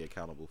other to be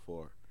accountable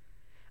for?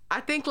 I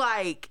think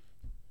like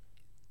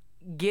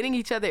getting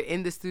each other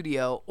in the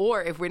studio,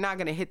 or if we're not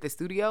gonna hit the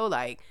studio,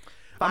 like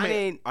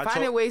finding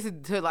ways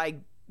to like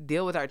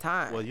deal with our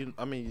time. Well,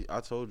 I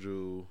told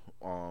you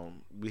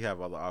we have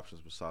other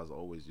options besides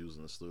always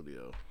using the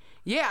studio.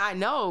 Yeah, I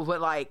know, but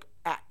like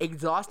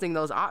exhausting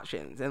those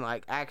options and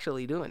like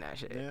actually doing that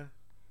shit. Yeah.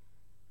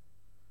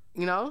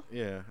 You know?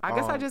 Yeah. I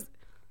guess I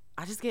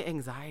just get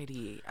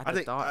anxiety at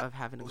the thought of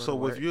having to go to work. So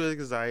with your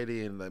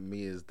anxiety and like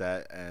me is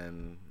that,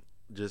 and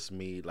just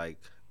me like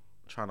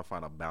trying to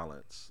find a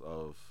balance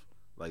of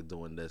like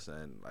doing this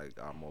and like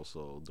I'm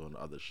also doing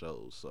other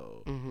shows.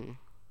 So. Mm-hmm.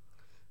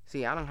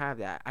 See, I don't have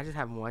that. I just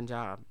have one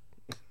job,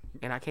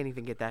 and I can't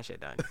even get that shit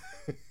done.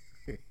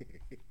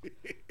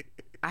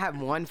 I have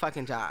one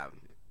fucking job.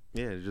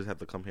 Yeah, you just have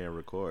to come here and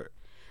record.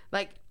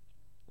 Like,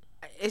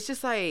 it's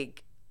just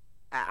like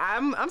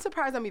I'm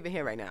surprised I'm even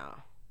here right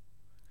now.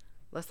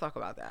 Let's talk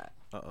about that.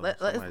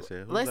 Somebody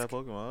said, "Who's that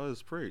Pokemon?" Oh,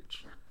 it's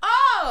Preach.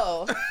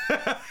 Oh,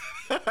 well,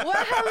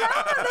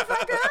 hello,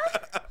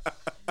 motherfucker.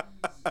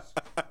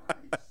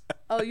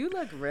 Oh, you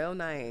look real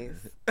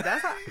nice.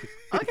 That's how.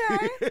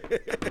 Okay,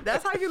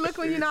 that's how you look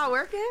when you're not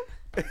working.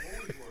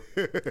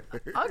 Okay,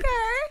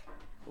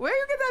 where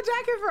you get that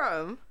jacket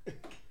from?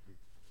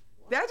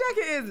 That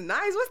jacket is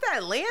nice. What's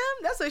that, lamb?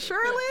 That's a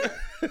Sherlin? Yeah,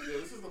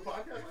 this is the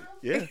podcast now?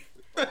 Yeah.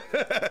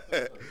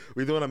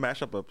 We're doing a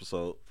mashup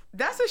episode.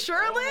 That's a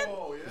Sherlin?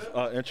 Oh,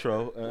 yeah.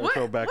 Intro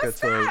back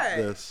what's into that?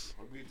 this.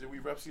 Did we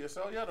rep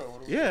CSL yet? Or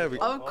what Yeah.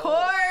 Of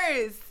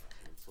course.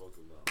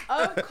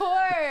 Of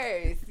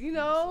course. You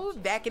know,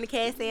 back in the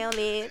Cast Sound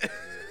Lab.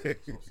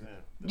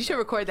 You should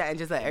record that and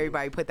just let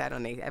everybody put that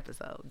on their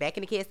episode. Back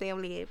in the Cast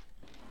Sound Lab.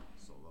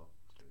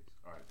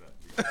 All right, bet.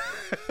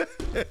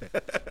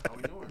 How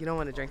we doing? You don't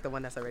want to drink the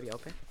one that's already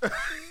open? How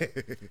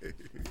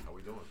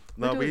we doing?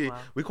 No, We're doing well.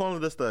 we calling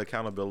this the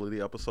accountability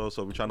episode,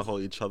 so we're trying to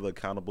hold each other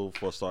accountable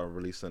for starting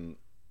releasing,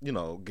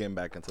 getting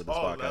back into this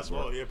podcast.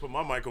 Yeah, put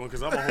my mic on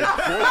because I'm a whole both you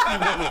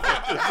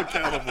motherfuckers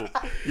accountable.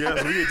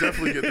 Yes, we can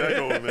definitely get that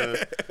going, man.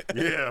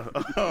 Yeah,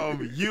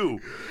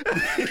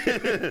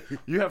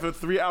 you have a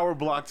 3-hour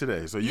block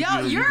today, so Yo,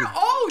 you're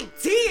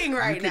ODing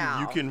right now.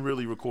 You can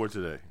really record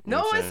today. You No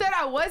know what one I'm said saying?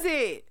 I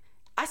wasn't.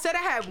 I said I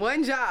had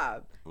one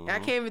job, and I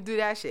can't even do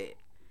that shit.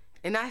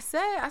 And I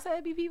said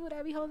it'd be people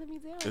that be holding me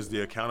down. It's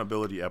the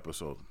accountability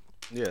episode.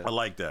 Yeah. I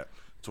like that.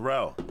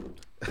 Terrell.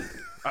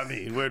 I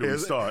mean, where do we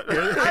start?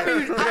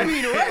 I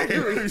mean, where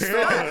do we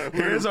start?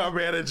 Here's our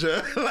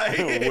manager.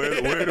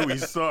 where do we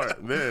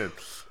start, man?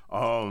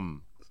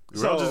 Rel's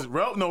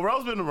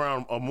been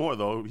around more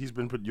though. You've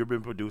been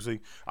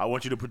producing. I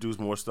want you to produce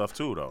more stuff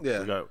too, though.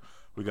 Yeah.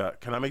 We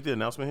got. Can I make the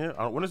announcement here?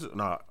 When is it?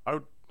 Nah, I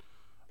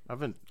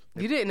haven't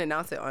You didn't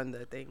announce it on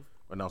the thing.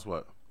 announced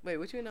what. Wait,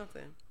 what you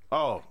announcing?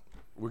 Oh,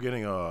 we're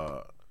getting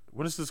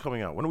when is this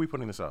coming out? When are we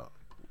putting this out?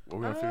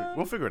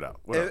 We'll figure it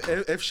out.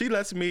 If she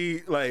lets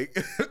me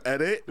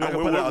edit, I can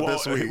Well, put it out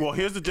this week. Well,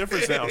 here's the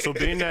difference now. So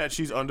being that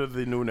she's under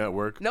the new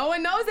network. No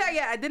one knows that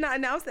yet. I did not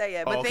announce that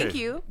yet, but Okay. thank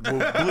you. We'll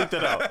bleep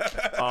that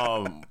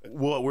out.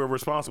 We're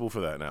responsible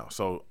for that now.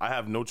 So I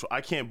have no.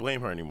 I can't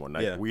blame her anymore.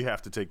 Like, Yeah. We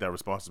have to take that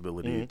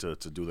responsibility to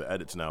do the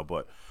edits now.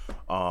 But,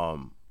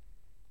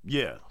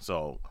 yeah.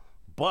 So,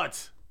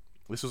 but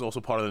this is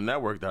also part of the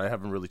network that I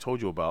haven't really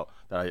told you about.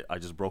 That I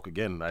just broke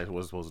again. I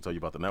was supposed to tell you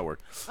about the network.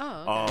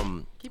 Oh,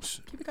 okay. Keep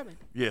it coming.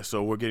 Yeah.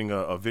 So we're getting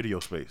a video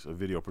space, a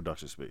video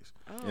production space.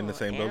 In the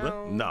same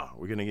building? Nah,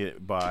 we're gonna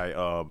get by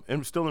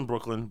still in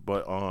Brooklyn,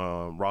 but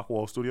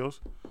Rockwall Studios.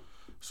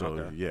 So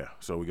Okay. yeah,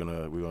 so we're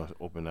gonna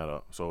open that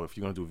up. So if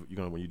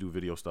when you do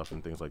video stuff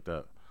and things like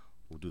that,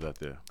 we'll do that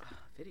there.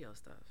 Video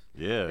stuff.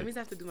 Yeah. That means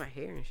I have to do my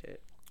hair and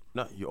shit.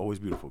 No, you're always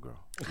beautiful, girl.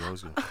 You're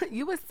always good.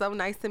 You was so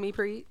nice to me,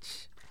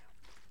 Preach.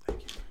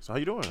 So how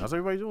you doing? How's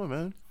everybody doing,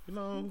 man? You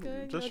know,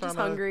 Good. just Just trying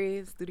to.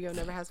 hungry. Studio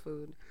never has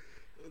food.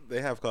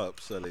 They have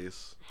cups at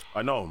least.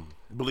 I know.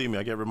 Believe me,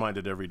 I get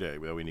reminded every day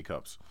that we need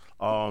cups.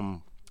 I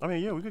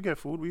mean, yeah, we could get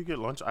food. We could get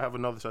lunch. I have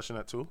another session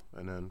at 2,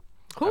 and then.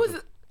 Who is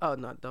it? Oh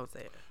no! Don't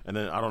say it. And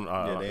then I don't. they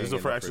This ain't is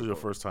getting no actually free your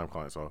food. first time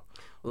client, so.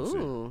 We'll see.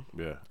 Ooh.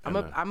 Yeah. I'm and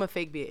a then- I'm a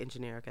fake beard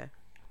engineer. Okay.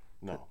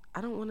 No. I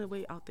don't want to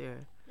wait out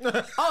there.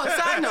 Oh,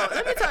 side note.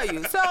 Let me tell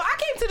you. So I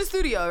came to the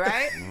studio,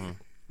 right?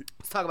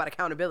 Let's talk about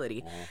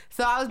accountability.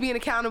 So I was being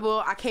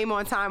accountable. I came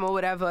on time or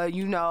whatever,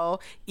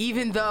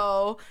 even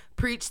though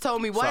Preach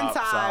told me one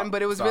time,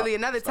 but it was really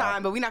another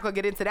time, but we're not going to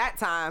get into that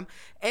time.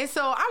 And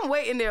so I'm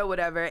waiting there or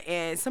whatever,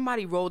 and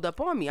somebody rolled up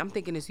on me. I'm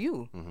thinking it's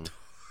you.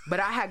 But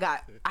I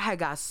had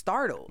got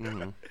startled.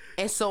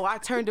 And so I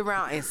turned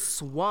around and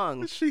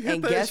swung.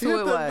 And guess who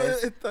it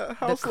was? The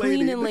house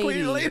cleaning lady. The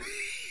cleaning lady.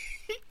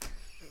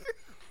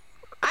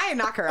 I didn't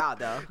knock her out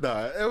though.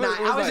 Nah, it was, Nah,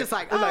 it was I was just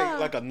like,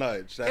 like a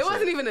nudge. That's It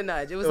wasn't even a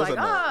nudge. It was It was like,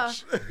 a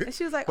nudge. And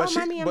she was like, But oh,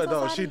 mommy, I'm but so no,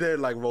 sorry. she did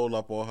like roll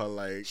up on her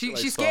like. She like,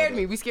 scared saw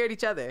me. that. We scared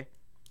each other.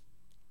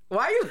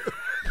 Why are you?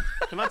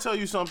 Can I tell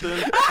you something?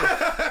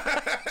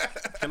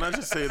 Can I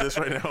just say this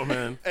right now,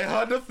 man? In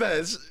her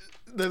defense,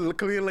 the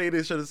clean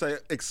lady should have said,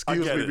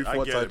 "Excuse get me" it, before I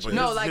get it, touching. but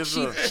No, Here's-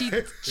 like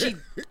here's she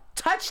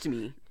touched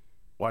me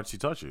Why'd she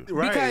touch you?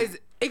 Right. because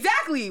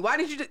exactly. Why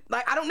did you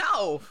I don't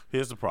know.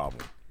 Here's the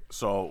problem.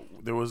 So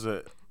there was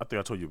I think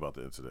I told you about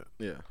the incident.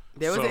 Yeah.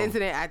 There was an So-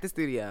 incident at the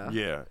studio.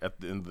 Yeah,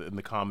 in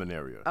the common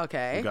area.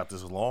 Okay. We got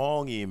this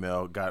long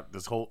email. Got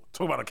this whole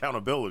talk about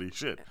accountability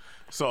shit.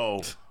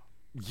 So,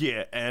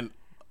 yeah, and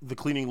the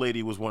cleaning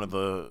lady was one of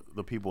the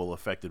people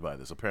affected by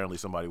this. Apparently,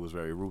 somebody was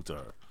very rude to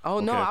her. Oh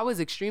no, Okay? I was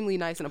extremely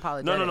nice and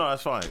apologetic. No,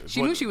 that's fine.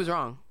 She knew she was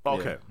wrong.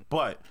 Okay,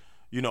 but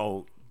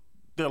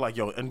they're like,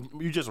 yo, and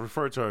you just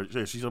referred to her.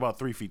 Yeah, she's about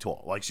 3 feet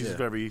tall. Like she's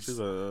very She's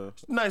a.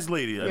 nice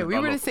lady. Yeah, we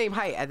were the same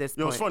height at this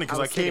point. It was funny because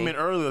I was came in sitting.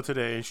 earlier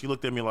today and she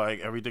looked at me like,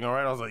 everything all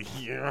right? I was like,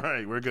 yeah, all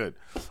right, we're good.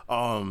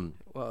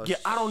 Yeah,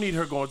 I don't need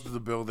her going to the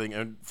building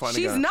and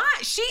finding She's out. not.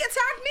 She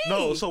attacked me.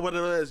 No, so what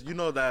it is,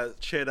 that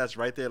chair that's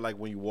right there, like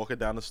when you walk it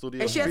down the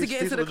studio. And she had to these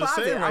get into the people just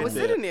sitting closet. I was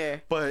sitting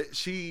there. But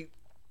she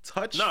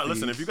touched. No,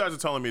 listen, these. if you guys are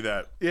telling me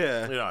that,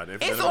 Yeah.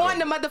 It's on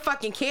the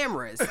motherfucking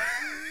cameras.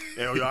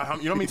 You know how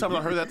many times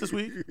I heard that this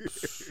week?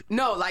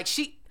 No, like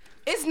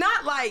it's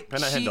not like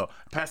Pass that she. handout.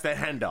 Pass that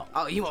handout.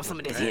 Oh, you want some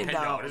of this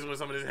handout? This is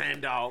some of this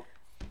handout.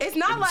 It's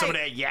not Some of like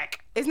that yak.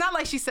 it's not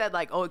like she said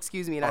like, oh,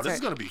 excuse me. And I Oh, this is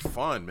turned- gonna be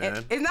fun,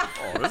 man. It's not.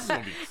 Oh, this is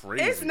gonna be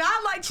crazy. It's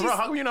not like she's. Terrell,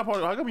 how come you're not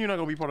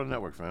gonna be part of the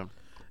network, fam?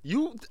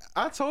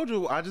 I told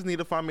you, I just need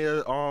to find me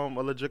a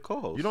legit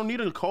co-host. You don't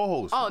need a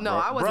co-host. Oh, no,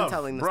 bruv. I wasn't Bruv,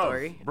 telling the bruv,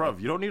 story. Bruv,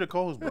 you don't need a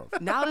co-host, bro.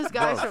 Now this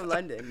guy's Bruv. from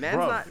London. Man's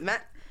Bruv.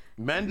 not.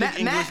 Man dig Man-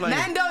 English man-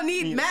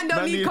 language. man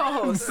don't need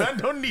co-hosts. Man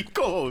don't need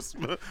co-hosts.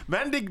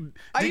 Man dig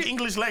you-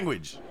 English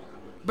language.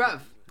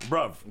 Bruv.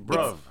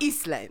 Bruv.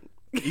 Eastland.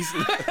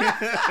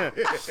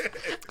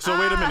 So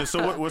wait a minute.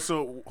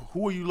 So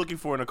who are you looking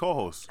for in a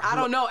co-host? I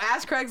don't know.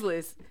 Ask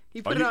Craigslist.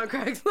 He put it you- on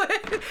Craigslist.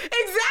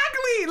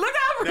 Exactly. Look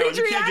how No, Preach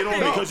you can't get on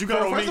reacted. because you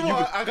got on me. First of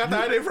all, I got the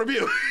idea from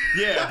you.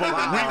 Yeah,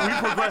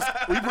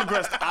 but we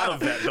progressed out of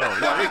that though.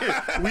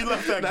 Like, we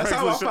left that That's Craigslist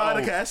how I shit found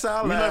alone. the Cat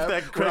Sound We Lab. left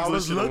that when I Craigslist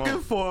was shit looking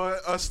alone. for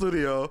a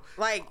studio.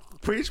 Like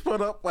Preach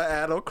put up an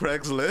ad on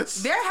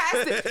Craigslist. there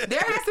has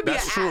to be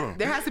That's an true. app.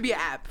 There has to be an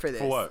app for this.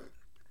 For what?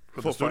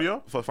 For the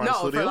studio? For Find No,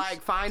 Studios? for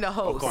like find a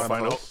host. Find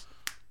Find a host.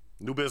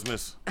 New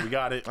business. We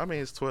got it. I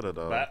mean, it's Twitter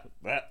though.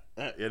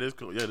 It is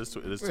cool. Yeah, it is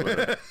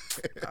Twitter.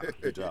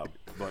 Good job.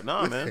 But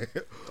nah, man. This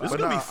is But going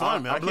to be nah,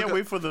 fun, man. I I'm can't looking-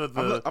 wait for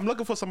the I'm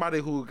looking for somebody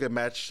who can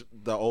match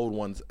the old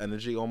one's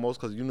energy almost,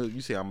 because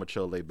you see I'm a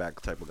chill, laid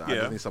back type of guy. I Yeah.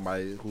 just need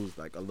somebody who's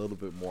like a little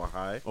bit more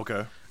high.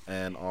 Okay.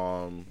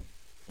 And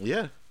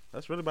yeah,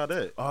 that's really about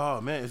it. Oh,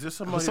 man. Is this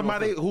somebody?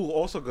 Somebody who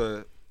also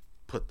could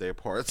put their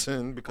parts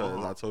in,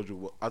 because I told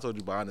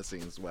you behind the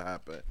scenes what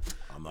happened.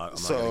 I'm not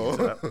So- getting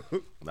into that.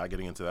 I'm not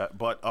getting into that.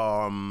 But,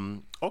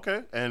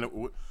 okay.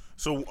 And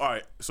so, all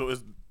right. So,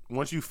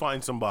 once you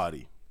find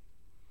somebody,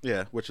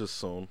 Yeah, which is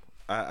soon.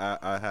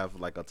 I have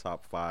like a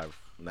top 5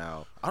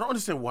 now. I don't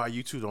understand why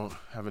you two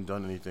haven't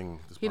done anything.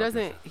 This He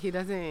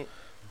podcast.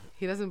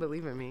 He doesn't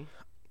believe in me.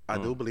 I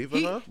do believe in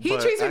He, her. he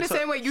but treats me the actually-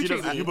 same way you She treat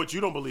doesn't, me. but you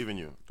don't believe in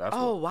you. That's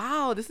Oh what.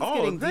 wow, this is Oh,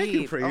 getting thank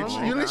deep. you, Preach. Oh,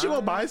 my At least you God.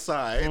 on my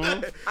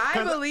side.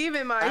 I believe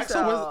in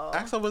myself.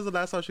 Axel was the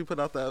last time she put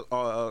out that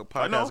know.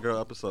 podcast girl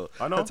episode.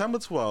 I know. September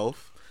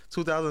 12th,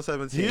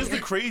 2017. Here's the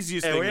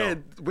craziest and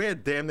thing, we're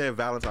damn near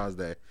Valentine's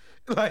Day.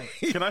 Like,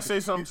 Can I say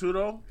something too,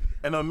 though?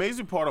 And the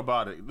amazing part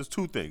about it, there's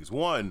 2 things.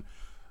 One,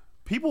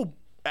 people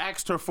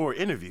asked her for an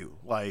interview.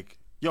 Like,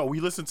 yo, we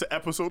listened to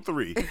episode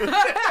 3.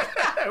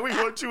 We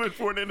want you in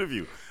for an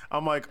interview.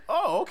 I'm like,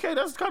 oh, okay,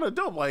 that's kind of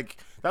dope. Like,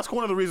 that's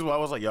one of the reasons why I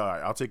was like, yeah, all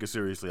right, I'll take it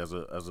seriously as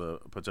a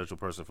potential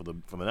person for the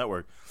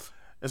network.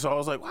 And so I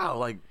was like, wow,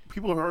 like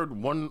people have heard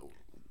one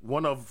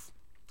of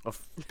a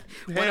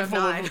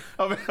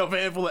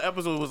handful of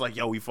episodes was like,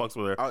 yo, we fucks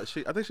with her. I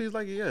think she's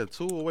like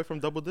 2 away from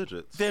double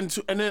digits. Then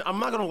I'm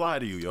not gonna lie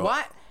to you, yo.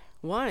 What?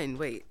 1.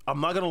 Wait. I'm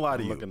not gonna lie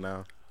to you. Looking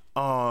now.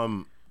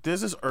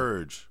 There's this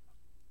urge,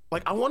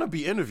 like I want to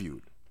be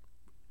interviewed.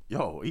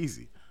 Yo,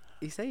 easy.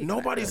 You say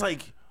Nobody's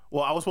like.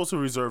 Well, I was supposed to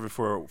reserve it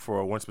for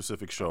one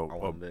specific show. I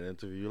wanted an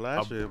interview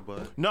last year,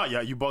 but no,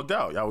 yeah, you bugged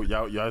out. Y'all was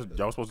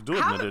supposed to do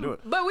it, and they didn't do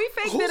it. But we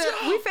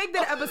faked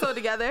an episode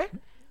together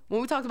when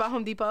we talked about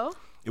Home Depot.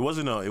 That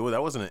wasn't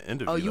an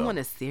interview. Oh, you though. want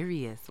a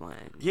serious one?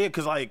 Yeah,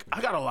 cause like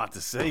I got a lot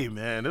to say,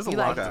 man. There's a You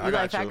lot. like, you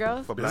like fat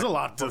girls? There's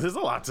a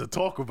lot to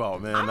talk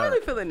about, man. I'm really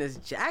feeling this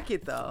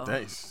jacket though.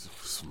 That's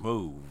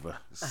smooth.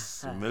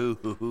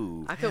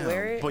 I could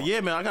wear it. But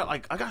yeah, man, I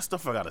got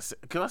stuff I gotta say.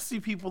 Cause I see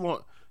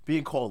people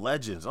being called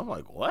legends. I'm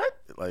like, what?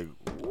 Like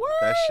what?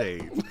 That's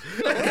shade.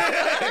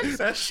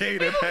 That's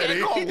shade and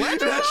petty.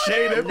 legends? That's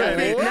shade and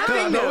petty.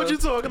 I know what you're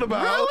talking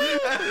about.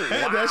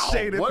 Wow. That's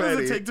shade and what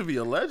petty. does it take to be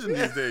a legend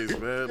these days,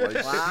 man?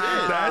 Like,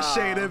 Wow. That's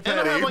shade and And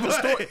petty. I have like a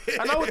story.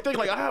 And I would think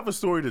like I have a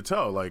story to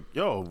tell. Like,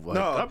 yo, like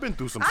No. I've been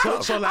through some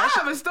stuff. So I last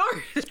have a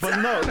story. but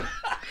no,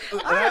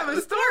 I have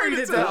a story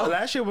to tell.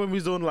 last year when we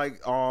was doing like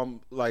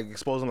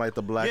exposing like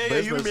the black Yeah,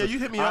 you business,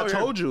 hit me I out here.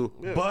 told you,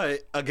 Yeah.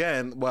 but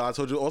again, well, I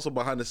told you also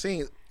behind the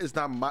scenes, it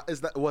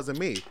wasn't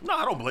me. No,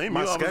 I don't blame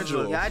My you. I was schedule.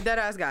 just- Yeah, that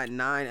ass got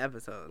 9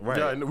 episodes. Right.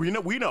 Yeah, we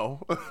know. we know.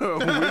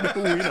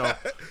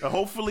 And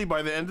hopefully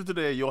by the end of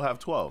today, you'll have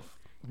 12.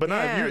 But nah,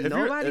 Yeah,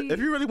 if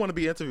you really want to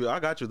be interviewed, I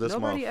got you this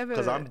month Nobody ever-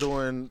 because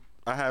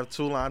I have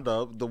 2 lined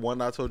up. The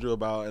one I told you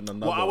about and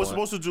another. Well, I was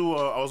one.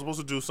 supposed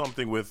to do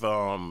something with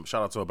shout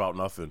out to About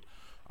Nothing.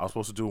 I was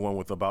supposed to do one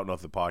with About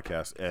Nothing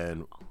podcast,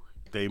 and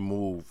they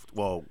moved.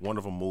 Well, one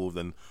of them moved,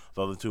 and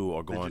the other 2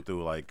 are going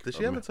through like. Did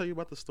she ever tell you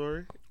about the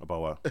story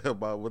About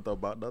what?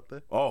 about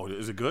nothing? Oh,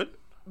 is it good?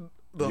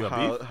 You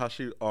got beef? How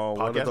she one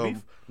Podcast of them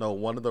beef?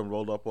 one of them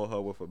rolled up on her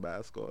with a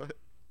mask on.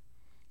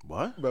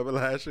 What? Remember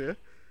last year?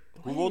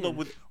 Who rolled up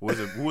with?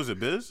 Who was it?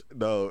 Biz?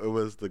 No, it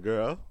was the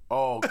girl.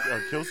 Oh,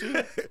 Kelsey?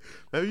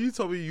 Maybe you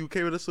told me you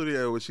came in the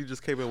studio when she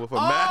just came in with a Oh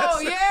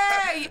mask.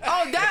 yeah.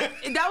 Oh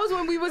that was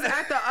when we was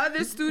at the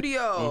other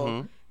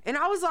studio. And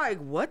I was like,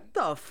 what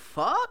the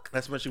fuck?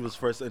 That's when she was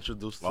first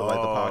introduced to like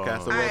the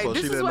podcast. Alright, so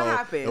this she is didn't what know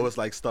happened. it was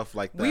like stuff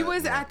like that. We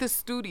was at the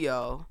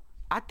studio.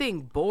 I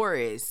think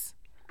Boris.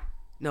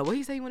 No, what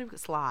he say? You want to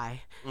Sly?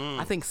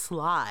 I think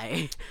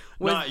Sly.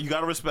 Was, Nah, you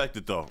gotta respect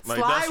it though. Like,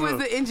 Sly that's was real.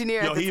 the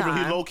engineer at the He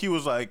time. low key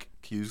was like,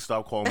 "Can you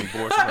stop calling me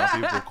Boris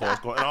around people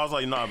call?" And I was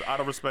like, "Nah,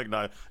 out of respect,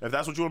 nah. If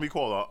that's what you want to be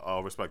called,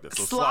 I'll respect it."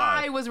 So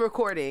Sly was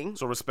recording,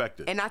 So respect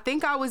it. and I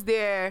think I was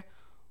there.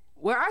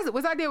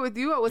 Was I there with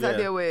you, or was I Yeah.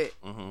 there with?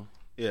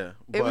 Yeah,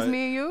 It was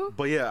me and you.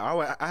 But yeah,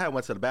 I had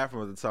went to the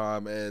bathroom at the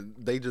time, and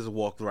they just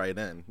walked right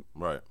in.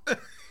 Right.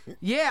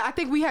 Yeah, I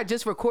think we had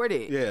just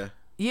recorded. Yeah,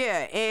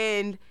 Yeah,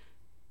 and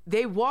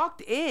they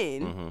walked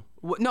in.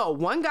 No,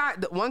 one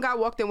guy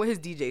walked in with his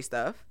DJ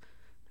stuff,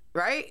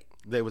 right?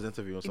 they was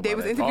interviewing somebody. They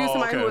was interviewing Oh,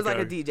 somebody okay, who was like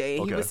a okay. DJ,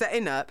 and he Okay. was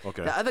setting up.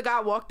 Okay. The other guy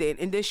walked in,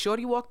 and then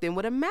Shorty walked in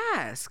with a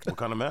mask, What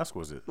kind of mask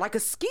was it? like a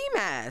ski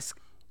mask.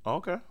 Oh,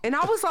 okay. And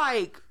I was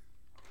like,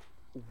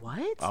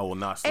 what? I will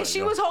not. And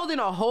she was holding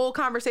a whole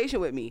conversation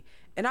with me.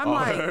 And I'm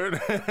like,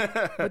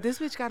 but this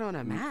bitch got on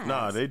a mask.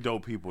 Nah, they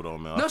dope people though,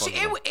 man. No, I fuck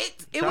with them.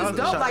 it was out to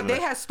dope. Shout Like out.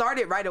 they had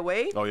started right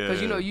away. Oh, yeah, Because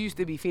you yeah, know yeah. you used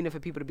to be fiending for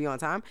people to be on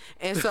time,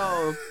 and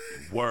so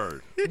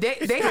Word.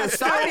 they had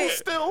started.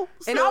 Still.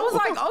 And I was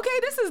like, okay,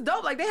 this is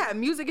dope. Like they had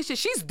music and shit.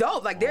 She's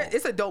dope. Like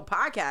it's a dope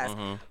podcast.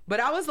 Mm-hmm.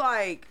 But I was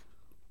like,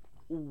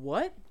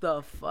 what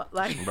the fuck?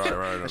 Like,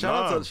 Right.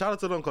 Shout out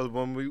to them because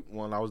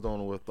when I was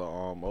doing it with the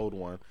old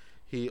one,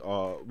 we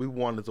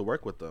wanted to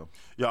work with them.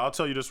 Yeah, I'll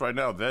tell you this right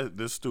now. That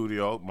this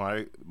studio,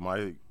 my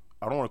I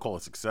don't want to call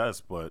it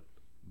success, but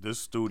this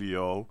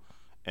studio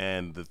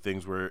and the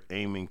things we're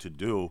aiming to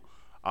do,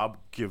 I'll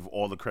give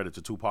all the credit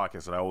to 2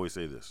 podcasts, and I always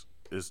say this.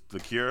 It's The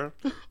Cure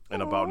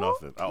and About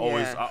Nothing. I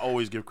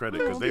always give credit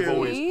because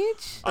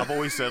Preach. I've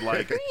always said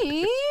like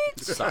Preach.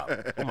 stop.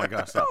 Oh my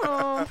God, stop.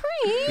 Oh,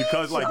 preach.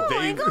 Because like Oh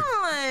they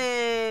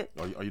my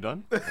God. Are you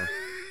done?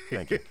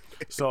 Thank you.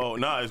 So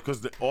it's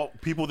because all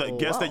people that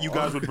guests that you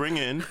guys would bring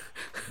in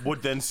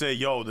would then say,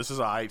 "Yo, this is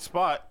a high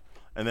spot,"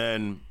 and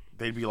then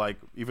they'd be like,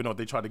 even though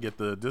they tried to get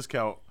the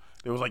discount,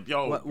 they was like,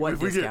 "Yo, What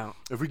discount?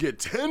 if we get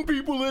 10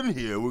 people in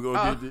here, we're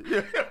gonna do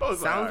this." Yeah, I was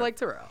Sounds "All like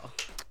Terrell.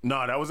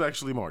 nah, that was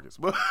actually Marcus,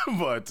 but I'm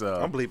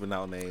bleeping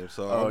out names,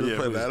 so I'm just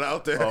putting please. that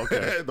out there.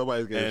 Okay.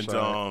 Nobody's getting and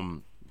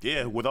shot.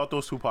 yeah, without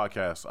those 2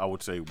 podcasts, I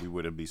would say we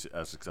wouldn't be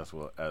as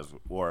successful as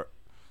or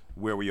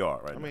where we are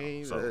right I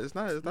mean, now. So it's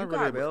not You really.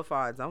 got real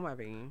farts on my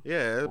opinion.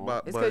 Yeah,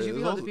 but It's because you be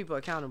it's holding also people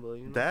accountable.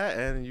 You know? that,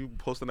 and you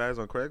posting ads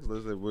on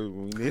Craigslist. And we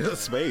need a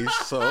space,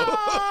 so.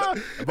 by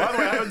the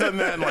way, I haven't done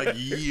that in like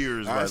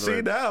years. I by the see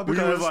way. now we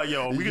because was like,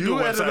 yo, we can you do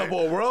a ended website. up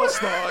on World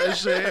Star and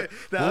shit.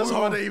 That's we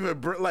hard were- to even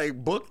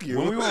book you.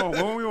 when we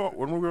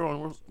were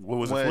on, what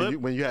was it? Flip?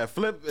 when you had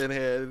Flip in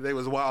here, they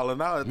was wilding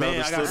out.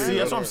 Man, I got to see.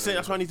 That's what I'm saying.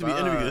 That's why I need to be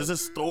interviewed. There's Uh, a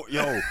story,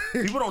 yo.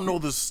 People don't know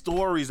the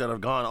stories that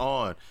have gone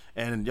on,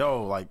 and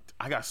yo, like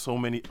I got so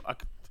many.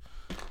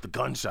 the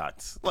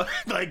gunshots, like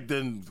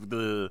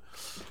the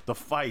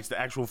fights, the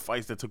actual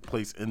fights that took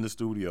place in the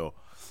studio.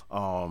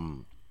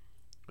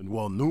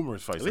 Well,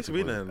 numerous fights. At least we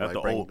didn't at like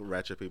the bring old.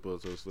 ratchet people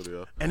to the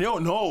studio. And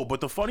no, but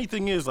the funny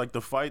thing is, like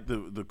the fight,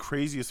 the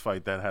craziest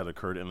fight that had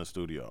occurred in the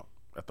studio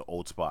at the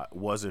old spot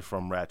wasn't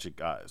from ratchet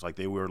guys. Like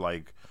they were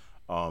like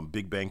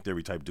Big Bang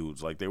Theory type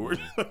dudes. Like they were,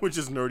 were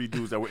just nerdy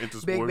dudes that were into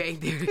sports. Big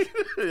Bang Theory.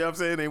 You know what I'm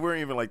saying? They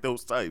weren't even like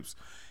those types.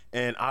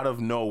 And out of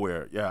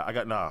nowhere, y'all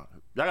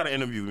got to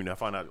interview me to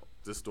find out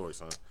this story,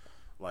 son.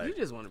 Like You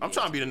just wanna be I'm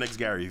trying to be the next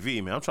Gary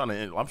Vee, man. I'm trying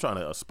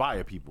to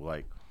aspire people.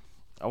 Like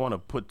I want to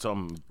put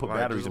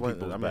batteries in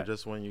people's back.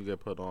 Just when you get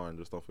put on,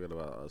 just don't forget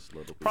about us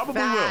little people. Probably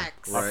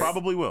Facts. will. I Right.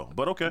 probably will.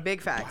 But okay.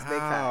 Big facts. Big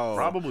Wow. facts.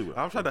 Probably will.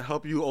 I'm trying to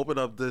help you open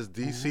up this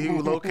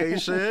DC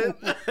location.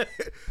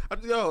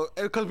 Yo,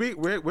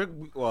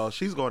 because well,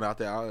 she's going out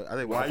there. I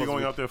think. Why are you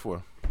going out there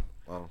for?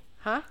 Oh,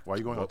 Huh? Why are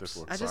you going out there Whoops.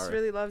 for? I just Sorry.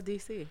 really love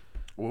DC.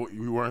 Well,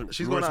 you weren't.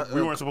 She's we weren't, going out,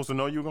 we weren't supposed to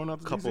know you were going out.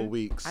 a To couple DC?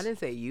 weeks. I didn't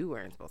say you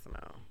weren't supposed to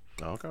know.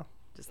 Oh, okay.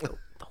 Just the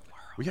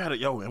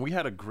world. We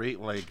had a great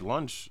like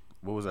lunch.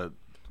 What was that?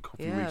 A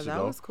few Yeah, weeks that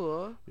ago. was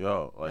cool.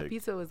 Yo, like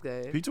Pizza was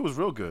good. pizza was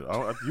real good.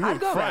 You were I'd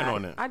go frying back.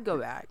 on it. I'd go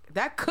back.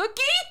 That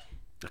cookie?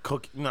 The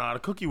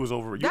cookie was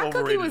over. You That cookie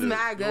overrated was it.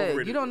 mad good.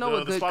 overrated You don't it. know what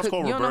the good spot's cook-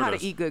 called you don't know how to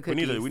Roberta's. eat good We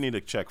cookies. need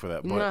to check for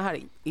that. You But know how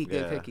to eat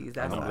good Yeah, cookies.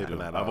 That's I'm all. leaving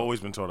that I've out. always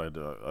been told I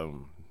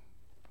do.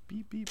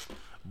 Beep beep.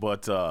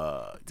 But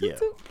yeah.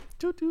 toot.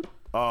 Toot toot.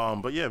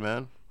 But yeah,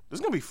 man, this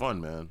is gonna be fun,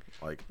 man.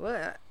 Like,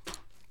 What?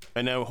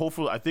 and then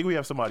hopefully, I think we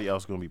have somebody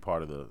else gonna be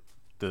part of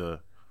the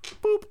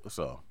boop.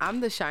 So I'm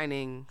the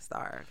shining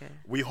star. Okay.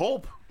 we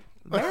hope.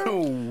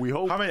 We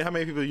hope. How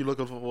many people are you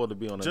looking for to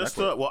be on the Just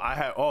network? well,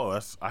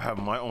 I have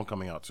my own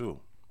coming out too,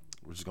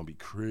 which is gonna be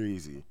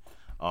crazy.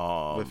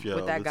 With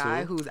With that the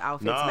guy two? whose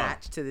outfits Nah.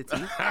 match to the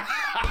teeth.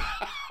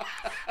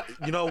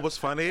 You know what's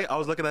funny? I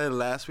was looking at it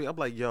last week. I'm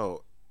like,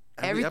 yo,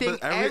 Everything-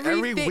 every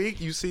everything-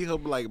 week you see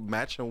him like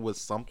matching with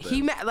something. He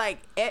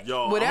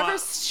Yo, whatever I'm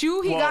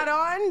shoe he well, got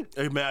on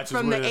It matches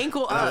from the with-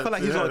 ankle And I up. feel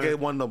like he's gonna get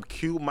one of them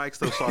cute mics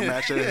to start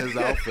matching his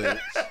outfit.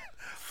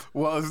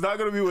 Well, it's not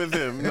gonna be with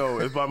him. No,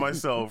 it's by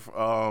myself.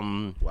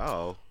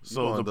 Wow.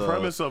 So the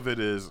premise of it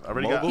is, I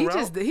already got.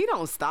 Mogul He he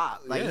don't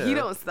stop. Like he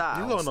don't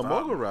stop. He's on the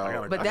mogul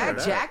route. But I that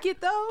gotta- jacket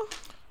though,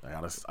 I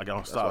gotta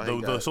why stop.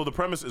 he got it. So the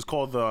premise is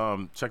called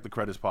the Check the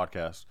Credits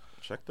podcast,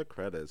 Check the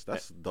credits.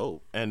 That's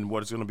dope. and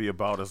what it's gonna be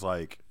about is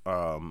like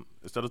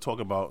instead of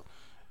talking about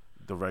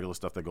the regular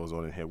stuff that goes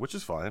on in here, which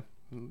is fine.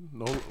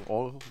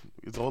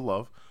 It's all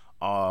love.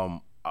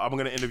 I'm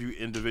gonna interview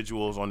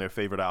individuals on their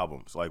favorite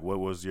albums. Like, what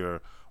was the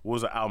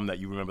album that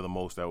you remember the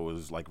most that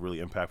was like really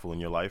impactful in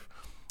your life?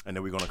 And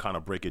then we're gonna kind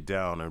of break it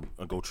down and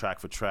go track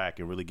for track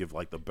and really give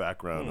like the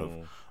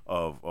background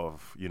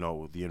of you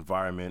know the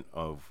environment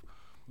of,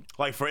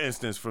 like, for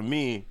instance, for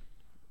me,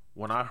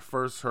 when I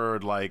first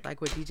heard like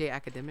like what DJ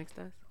Academics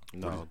does.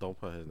 No, don't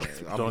put his name.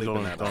 I'm don't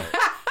leaving that don't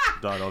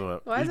out. don't do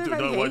that. Why is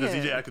everybody Why does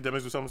hating? DJ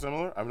Academics do something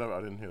similar? I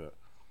didn't hear that.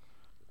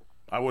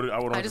 I would.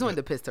 I just wanted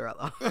to piss Terrell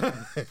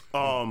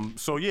off.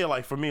 So yeah,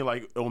 like for me,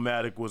 like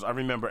Illmatic was. I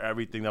remember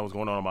everything that was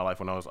going on in my life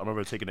when I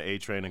remember taking the A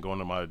train and going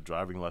to my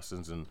driving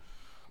lessons, and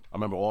I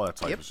remember all that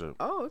type of shit.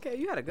 Oh, okay.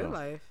 You had a good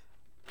life.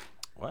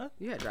 What?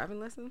 You had driving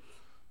lessons.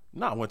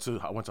 No, I went to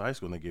high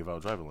school and they gave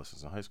out driving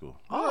lessons in high school.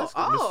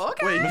 Oh,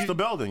 okay. Wait, Mr.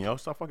 Belden, yo,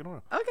 stop fucking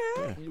around.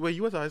 Okay. Wait,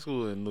 you went to high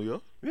school in New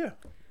York? Yeah,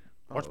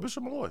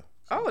 Archbishop Malloy.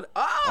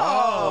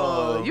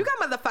 Oh, you got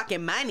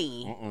motherfucking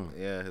money.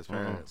 Yeah, his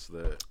parents.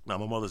 Did. Now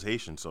my mother's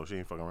Haitian, so she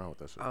ain't fucking around with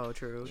that shit. Oh,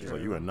 true. So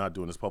you are not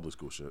doing this public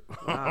school shit.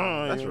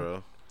 That's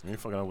real. You ain't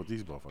fucking around with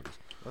these motherfuckers.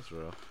 That's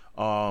real.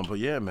 But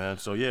yeah, man.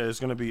 So yeah, it's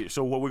gonna be.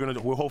 So what we're gonna do?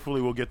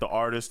 Hopefully we'll get the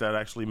artists that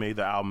actually made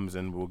the albums,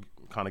 and we'll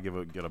kind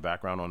of get a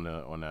background on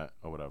that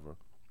or whatever.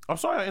 I'm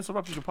sorry I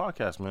interrupted your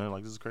podcast, man.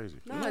 Like, this is crazy.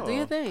 Nah, do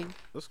your thing.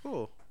 That's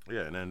cool.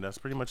 Yeah, and then that's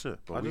pretty much it.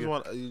 But I just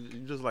want you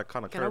just like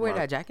kind of. Can I wear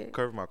that jacket?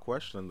 Curve my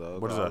question though.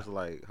 What is I that? was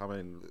like, how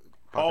many?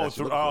 Oh, podcasts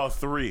you looking for?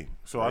 3.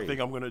 So I Three. think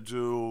I'm gonna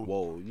do.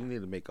 Whoa, you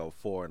need to make a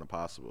 4 and a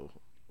possible.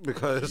 You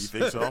Because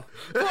think so?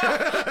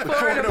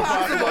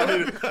 Impossible.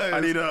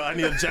 I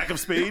need a jack of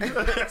spade.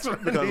 That's what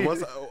I need.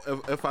 once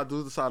if I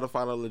do decide to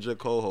find a legit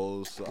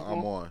co-host,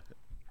 I'm on.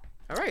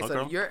 All right. So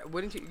Okay.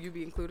 wouldn't you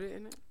be included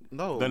in it?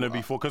 No, Then it'd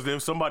be 4 because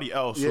there's somebody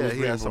else. Yeah, who's he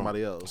bringing has from-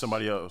 somebody else.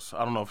 Somebody else.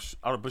 I don't know if,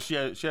 but she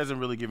hasn't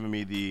really given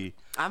me the.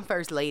 I'm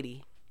first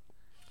lady.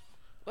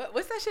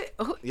 What's that shit?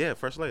 yeah,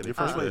 first lady. Your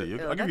first lady. Ew,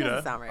 I'll give you doesn't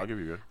that. sound right. I'll give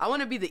you that. I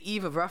want to be the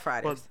Eve of Rough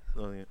Riders.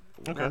 Oh, yeah.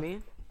 You know what I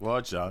mean?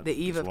 Watch out. The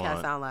Eve of Just Cat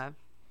want- Sound Lab.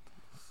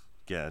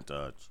 Can't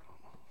touch.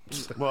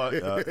 What?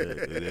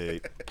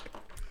 It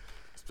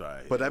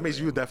But that means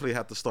you definitely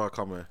have to start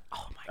coming.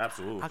 Oh my god.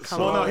 Absolutely. I'll come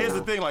Well, no. over. Here's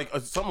the thing. Like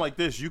something like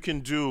this, you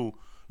could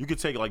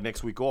take like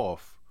next week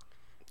off.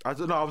 I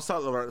was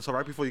telling her, so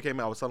right before you came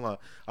in, I was telling her,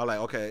 I'm like,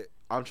 okay,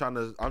 I'm trying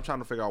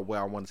to figure out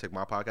where I want to take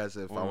my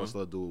podcast if I was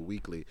to do it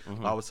weekly.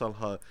 I was telling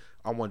her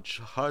I want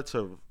her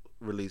to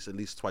release at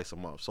least twice a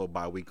month, so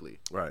bi-weekly.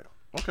 Right.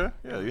 Okay,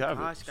 yeah, you have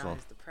Gosh, it. guys, So,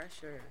 the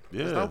pressure. yeah.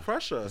 There's no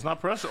pressure. It's not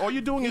pressure. All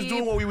you're doing is The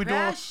doing what we were doing.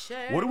 pressure.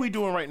 What are we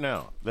doing right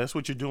now? That's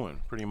what you're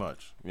doing, pretty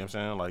much. You know what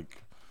I'm saying?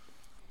 Like,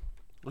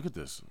 look at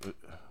this.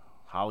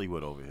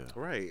 Hollywood over here.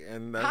 Right,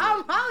 and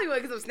I'm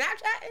Hollywood because I'm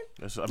Snapchatting.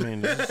 That's, I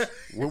mean, this is,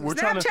 we're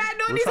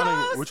Snapchatting on these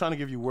hoes? we're trying to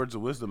give you words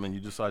of wisdom, and you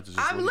decide to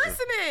just. I'm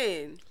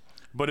listening.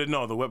 But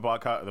no, the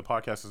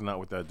podcast is not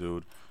with that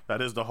dude.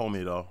 That is the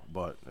homie though,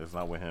 but it's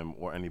not with him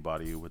or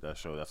anybody with that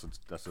show. That's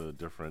a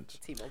different.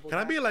 T-Mobile. can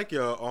I be like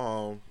your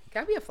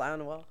Can I be a fly on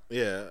the wall?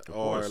 yeah,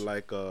 or course.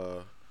 like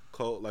a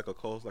like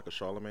a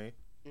Charlemagne?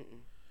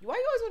 Why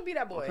you always want to be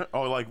that boy?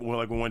 Oh, like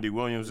when Wendy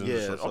Williams and Yeah,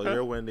 shit. so Okay.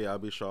 you're Wendy, I'll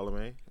be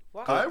Charlemagne.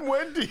 Why? I'm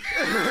Wendy.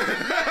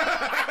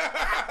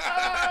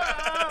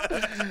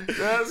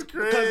 That's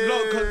crazy.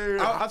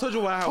 I told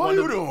you what I How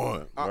wanted. you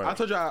doing? I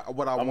told you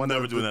what I I'm wanted.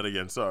 never doing that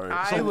again. Sorry.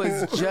 I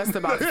was just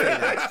about to say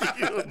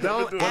that.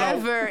 Don't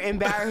ever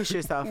embarrass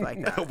yourself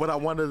like that. What I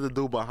wanted to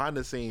do behind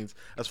the scenes,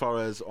 as far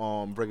as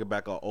bringing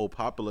back an old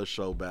popular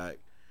show back.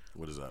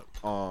 What is that?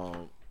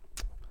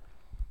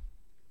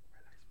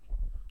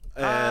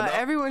 And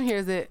Everyone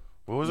hears it.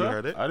 What was You that?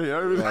 heard it? I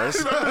didn't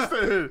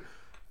understand.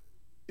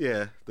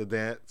 yeah, the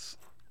dance.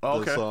 Oh,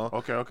 the okay. song.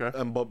 Okay.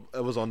 And but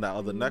it was on that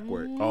other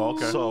network. Oh,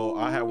 okay. So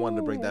I had wanted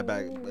to bring that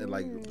back and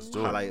like do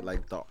it. highlight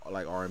like the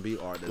R&B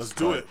artists. Let's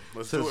do But it.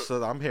 Let's do it.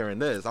 since I'm hearing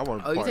this, I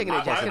want. Oh, you taking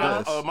a jacket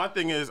off? My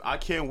thing is, I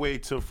can't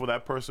wait for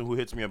that person who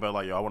hits me about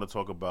like, yo, I want to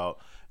talk about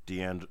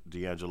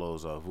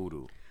D'Angelo's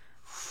Voodoo.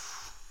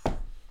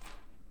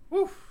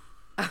 Woo.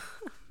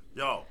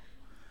 Yo,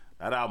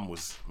 that album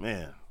was,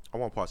 man. I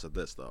want parts of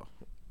this though.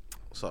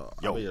 So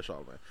Yo. I'll be a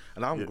Charlemagne,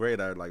 and I'm great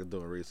at like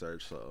doing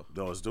research. So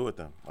No, let's do it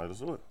then. Like, let's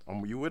do it.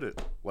 You with it?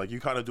 Like you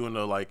kind of doing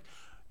the like,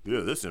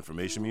 yeah, this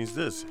information means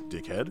this,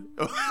 dickhead.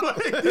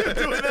 Like you're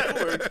doing that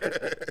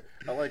work.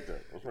 I like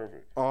that. That's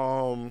perfect.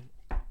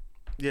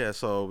 yeah.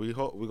 So we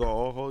gonna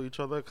all hold each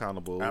other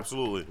accountable.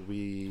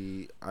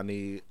 Absolutely. I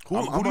need. Who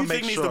I'm do gonna you think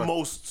make needs sure-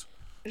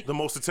 the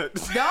most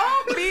attention?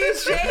 Don't be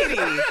shady.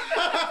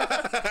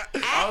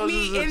 At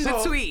me in the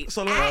so- tweet.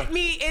 so, At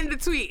me in the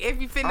tweet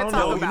if you finna talk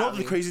No, about you know me.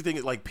 the crazy thing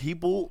is like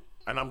people,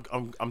 and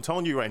I'm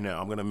telling you right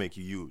now, I'm gonna make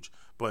you huge.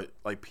 But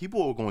like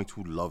people are going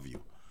to love you. You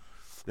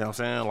know what I'm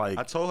saying? Like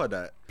I told her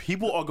that.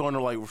 people are going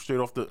to like straight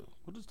off the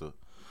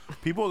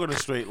people are going to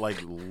straight like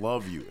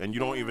love you, and you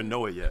don't even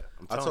know it yet.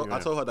 I'm telling you. I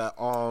told her that.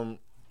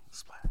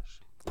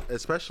 Splash.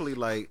 Especially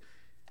like,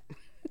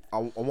 I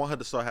want her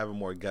to start having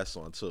more guests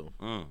on too.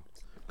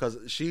 Because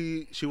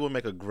she will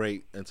make a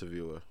great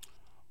interviewer.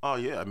 Oh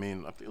yeah, I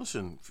mean,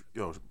 listen,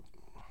 yo,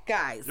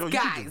 Guys, Yo, you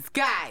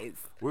guys.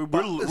 we're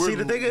See,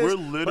 the thing is, we're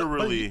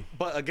literally.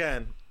 But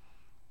again,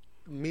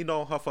 me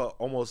knowing her for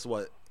almost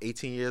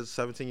 18 years,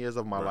 17 years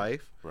of my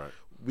life. Right.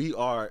 We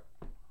are.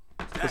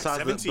 Besides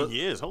 17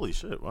 years. Holy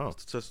shit! Wow.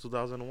 Since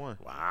 2001.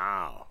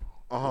 Wow.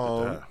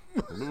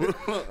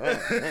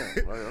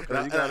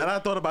 And I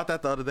thought about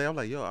that the other day. I'm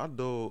like, yo, I've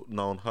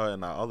known her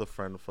and our other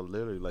friend for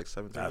literally like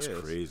 17 That's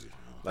years. crazy.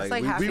 like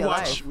we, half we your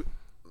watch. life.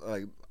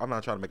 Like, I'm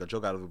not trying to make a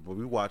joke out of it, but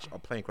we watch a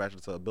plane crash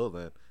into a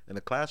building in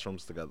the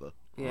classrooms together.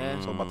 Yeah.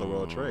 Talking about the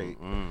World Trade.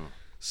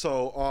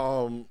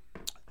 So,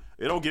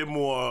 It don't get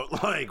more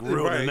like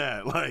real than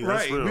that. Like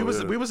that's right. real,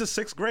 We was in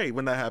 6th grade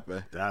when that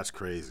happened. That's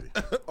crazy.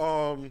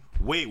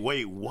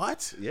 Wait,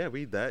 what? Yeah,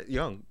 we that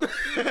young. Wait,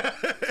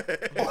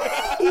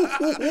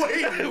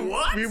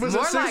 what? We was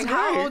More in 6th like, grade.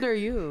 how old are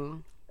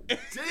you?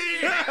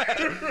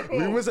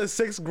 We was in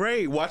 6th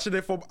grade watching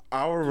it from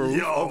our room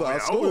of our I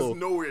school. was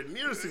nowhere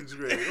near 6th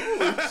grade.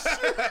 Holy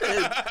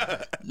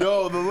shit.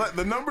 Yo,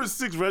 the number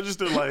 6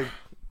 registered like,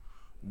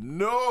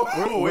 no.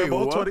 We're wait,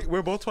 both what? 20.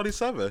 We're both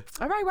 27.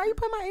 All right, why you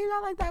put my age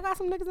out like that? I got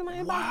some niggas in my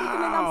inbox thinking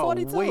that I'm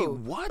 42. Wait,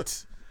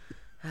 what?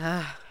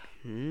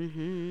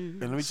 And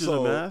let me do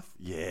So- the math.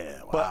 Yeah,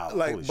 wow. But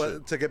like, Holy but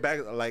shit. to get back,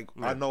 like,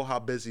 I know how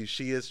busy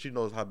she is. She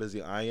knows how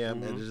busy I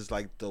am, and it's just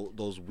like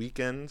those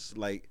weekends.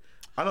 Like,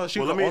 I know she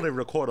Well, can let me- only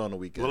record on the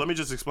weekend. Well, let me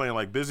just explain.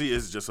 Like, busy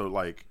is just a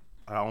like.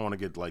 I don't want to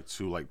get like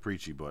too like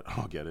preachy, but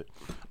I'll get it.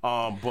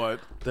 But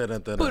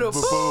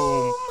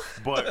boom.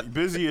 But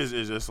busy is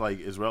just like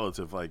is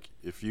relative. Like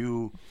if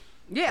you.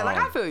 Yeah, like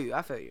I feel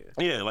you.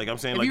 Yeah, like I'm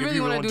saying, If like you if really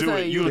you wanna want to do do it,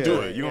 something, you're you gonna do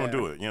do it. it, You're gonna yeah.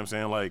 do it. You know what I'm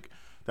saying? Like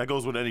that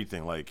goes with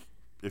anything. Like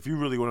if you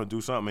really want to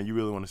do something and you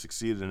really want to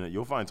succeed in it,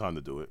 you'll find time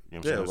to do it. You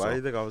know what Yeah, I'm why do saying?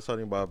 you think I was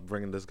talking about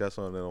bringing this guest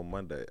on it on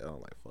Monday? And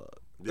I'm like, fuck.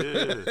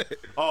 Yeah.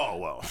 Oh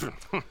well.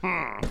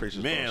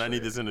 Preachers Man, don't I need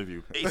share. this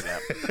interview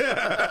ASAP.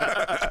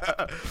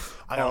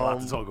 I got a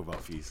lot to talk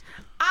about, Feast.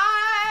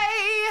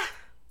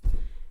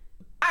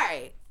 All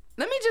right,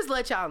 let me just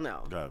let y'all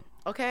know. Go ahead.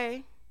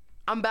 Okay?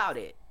 I'm about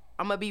it.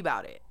 I'm going to be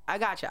about it. I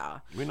got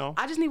y'all. We know.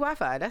 I just need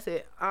Wi-Fi. That's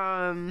it.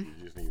 You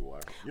just need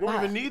Wi-Fi. You don't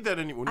even need that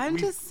anymore. I'm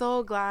just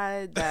so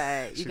glad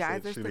that you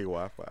guys are She need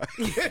Wi-Fi.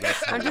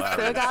 I'm just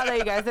so glad that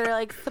you guys are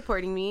like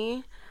supporting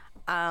me.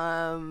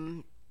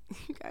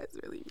 You guys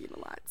really mean a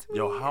lot to me.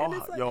 and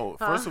it's like,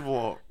 first of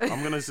all,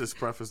 I'm gonna just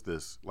preface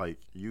this. Like,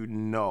 you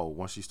know,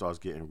 once she starts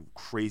getting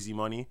crazy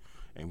money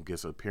and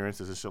gets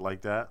appearances and shit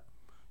like that,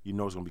 you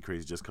know it's gonna be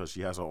crazy just because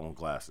she has her own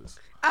glasses.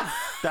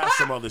 That's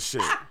some other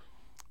shit.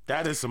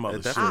 That is some other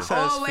It shit. definitely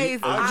says feet.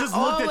 I just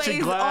looked at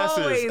your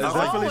glasses. It I was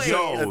like, definitely,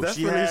 yo, it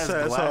she definitely has says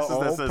her glasses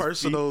that own says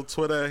personal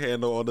Twitter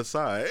handle on the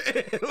side.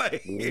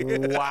 Like,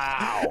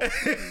 wow.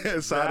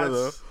 inside of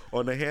the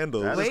on the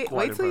handle. That is Wait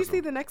quite till you impressive. see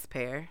the next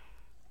pair.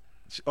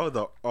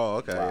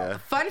 Okay, yeah.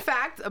 Fun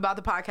fact about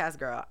the podcast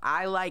girl: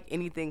 I like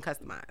anything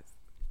customized,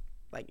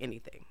 like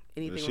anything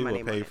She with my will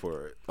name pay on it.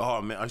 for it.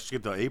 Oh man, I should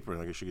get the apron.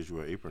 I should get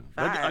you an apron.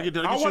 Facts. I get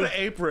I you want an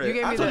apron. You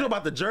gave I me told the- you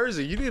about the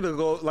jersey. You need to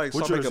go like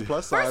What start making jersey?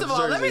 plus size First of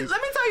all, let me jerseys.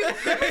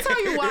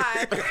 tell you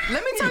why.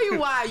 Let me tell you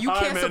why you All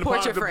right, can't man, support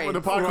the your friends.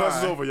 The podcast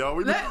is over, y'all.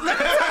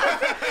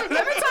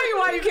 Let me tell you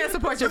why you can't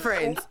support your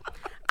friends.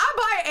 I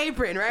buy an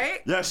apron, right?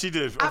 Yeah, she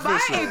did. I buy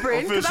an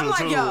apron because I'm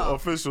like, yo,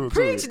 official too.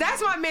 Preach,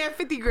 that's my man,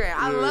 50 grand.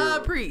 I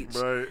love Preach.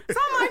 Right. So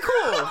I'm like,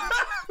 cool.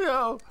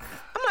 Yo.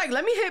 I'm like,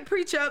 let me hit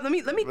Preach up. Let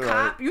me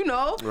cop, you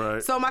know.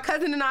 Right. So my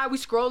cousin and I, we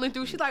scrolling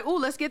through. She's like, ooh,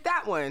 let's get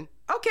that one.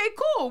 Okay,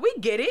 cool. We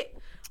get it.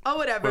 Or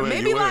whatever. Wait,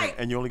 Maybe like,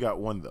 and you only got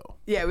one though.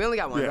 yeah, we only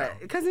got one. Yeah.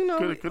 Because, you know,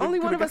 Coulda only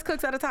one of got- us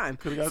cooks at a time.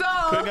 Could So.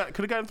 have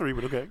gotten three,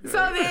 but okay. So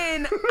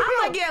then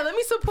I'm like, yeah, let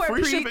me support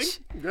Free Preach.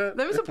 shipping. Good.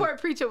 Let me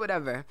support Preach or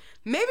whatever.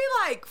 Maybe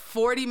like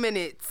 40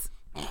 minutes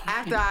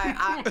after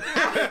after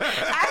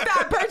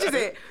I purchase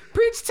it,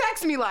 Preach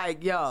texts me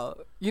like,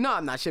 yo, you know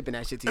I'm not shipping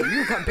that shit to you.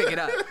 You can come pick it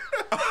up.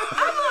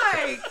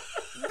 I'm like,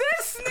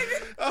 this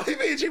nigga, Oh, you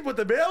mean she put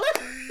the mail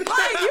in?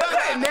 like, you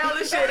couldn't mail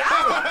this shit out.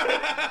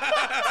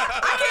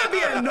 I can't be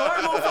a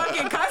normal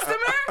fucking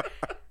customer.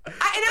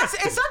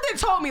 And something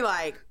told me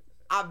like,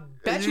 I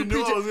bet You you,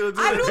 knew Preach. I was gonna do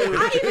I that knew. too.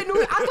 I even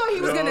knew. I thought he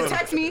was gonna No.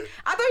 text me.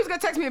 I thought he was gonna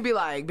text me and be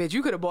like, "Bitch,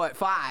 you could have bought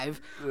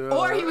 5,"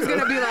 or he was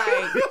gonna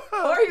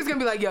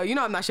be like, "Yo, you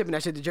know I'm not shipping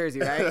that shit to Jersey,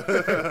 right?"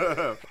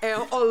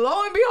 And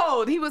lo and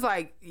behold, he was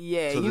like,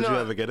 "Yeah, So you did know." you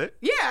ever get it?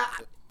 Yeah,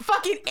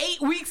 fucking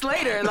 8 weeks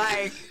later,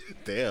 like.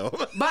 Damn.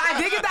 But I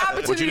did get the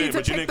opportunity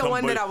to pick the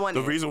one that I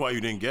wanted. The reason why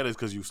you didn't get it is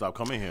because you stopped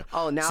coming here.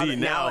 Oh, now See, the-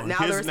 now the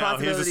here's a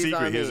responsibility's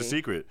secret. on Here's a me.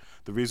 secret.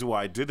 The reason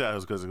why I did that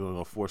is because it was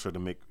going to force her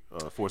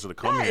to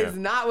come That here. is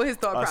not what his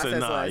thought I process said,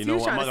 nah, was. you He know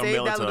was what? I'm trying not to gonna save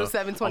mail it that to little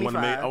her.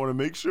 $725. I want to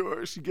make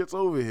sure she gets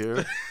over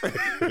here.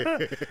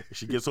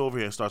 She gets over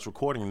here and starts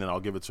recording, and then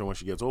I'll give it to her when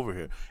she gets over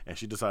here. And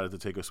she decided to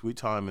take her sweet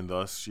time, and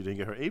thus she didn't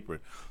get her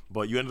apron.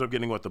 But you ended up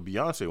getting the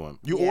Beyonce one.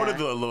 You Yeah. ordered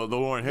the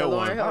Lauryn Hill Lauryn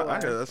one. Hill.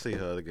 I gotta see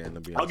her again. To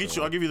be I'll honest.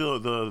 give you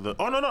the.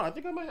 Oh no, I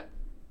think I might.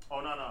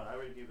 Oh no, I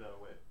already gave that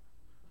away.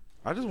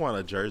 I just want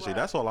a jersey.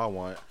 That's all I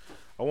want.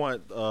 I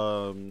want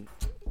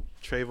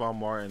Trayvon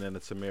Martin and a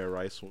Tamir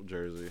Rice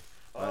jersey.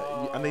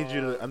 I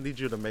need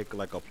you to make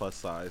like a plus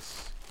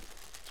size.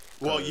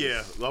 Well,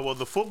 yeah. Well,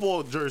 the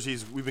football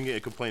jerseys we've been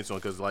getting complaints on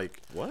because like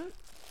What?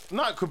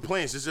 not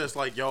complaints. It's just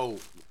like yo,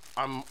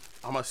 I'm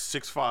a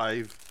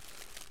 6'5",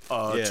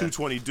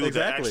 220 dude that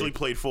Exactly. actually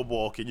played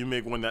football. Can you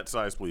make one that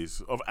size,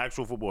 please, of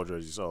actual football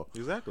jersey? So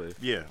Exactly.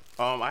 yeah,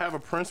 I have a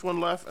Prince one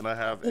left, and I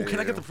have. Oh, can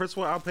I get the first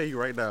one? I'll pay you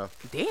right now.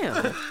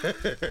 Damn.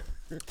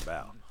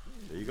 Bow.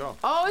 There you go.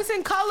 Oh, it's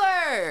in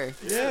color.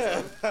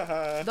 Yeah.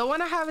 The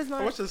one I have is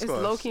not. much does It's this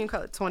cost? low key in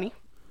color. 20.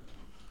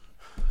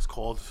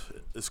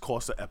 It's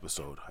cost an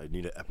episode. I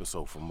need an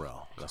episode from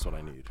Rel. That's what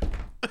I need.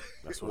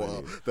 That's what I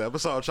Well, need. the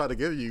episode I'm trying to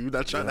give you, you're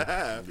not trying to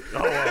have.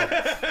 Oh, well.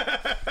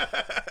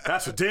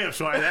 That's a damn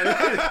sure. That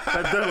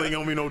definitely ain't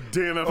gonna be no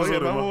damn Oh, episode. yeah,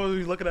 of remember my- what we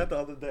was looking at the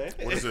other day?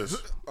 What is this?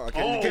 You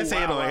can't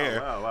say it on here.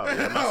 Wow. Yeah,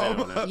 I'm not saying it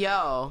on there.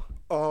 Yo.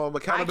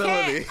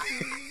 Accountability.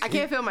 I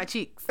can't feel my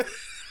cheeks.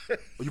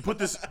 You put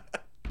this.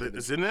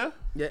 It's in there.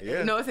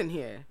 Yeah. No, it's in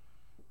here.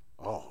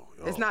 Oh.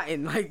 It's not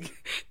in like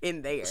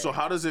in there. So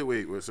how does it?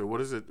 Wait. So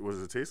what is it? What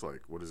does it taste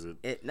like? What is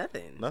it?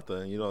 Nothing.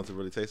 Nothing. You don't have to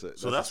really taste it.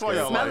 So that's why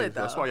y'all Smell like. it,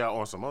 though. That's why y'all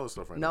on some other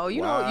stuff right now. No,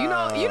 you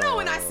know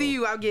when I see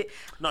you, I'll get.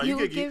 No, you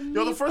get. give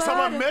Yo, the me first time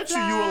I met you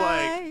were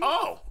like, butterflies.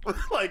 oh,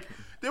 like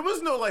there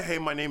was no like, hey,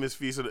 my name is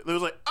Fee. So there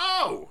was like,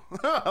 oh,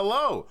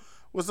 hello,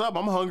 what's up?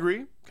 I'm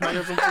hungry. Can I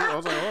get some food? I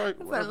was like, all right.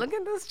 But whatever. look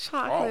at this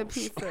chocolate Oh,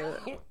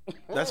 pizza.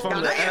 That's from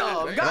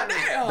Goddamn,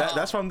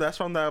 goddamn. that's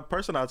from that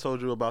person I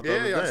told you about the Yeah,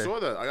 other yeah, I day. saw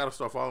that. I gotta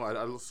start following.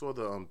 I saw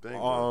the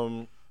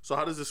thing. So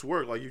how does this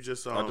work? Like you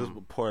just I just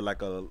pour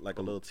like a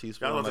little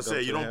teaspoon. I was about to like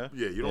say you up don't. to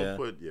Yeah, you don't Yeah.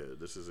 put. Yeah,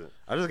 this isn't.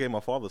 I just gave my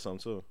father some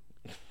too.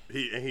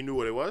 He knew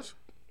what it was.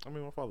 I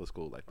mean, my father's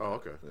cool like that. Oh,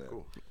 okay,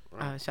 cool.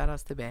 Shout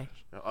outs to Bay.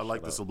 I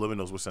like the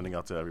subliminals we're sending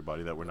out to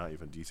everybody that we're not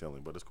even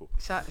detailing, but it's cool.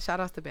 Shout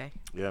outs to Bay.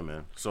 Yeah,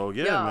 man. So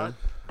yeah, Yo, man.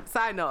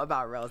 side note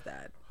about Rel's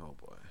dad. Oh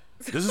boy.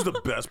 This is the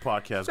best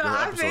podcast So girl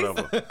episode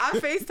ever. I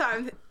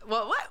FaceTimed.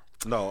 Well, what?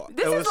 No,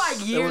 This it is was- like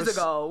it years was-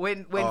 ago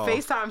when Oh.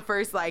 FaceTime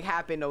first like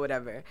happened or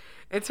whatever.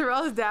 And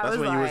Terrell's dad That's was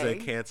when like, you was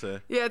in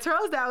cancer. yeah,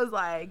 Terrell's dad was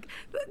like,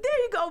 there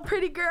you go,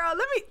 pretty girl.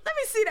 Let me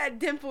see that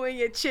dimple in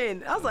your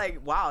chin. I was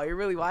like, wow, you're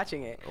really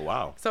watching it. Oh,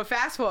 wow. So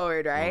fast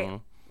forward, right?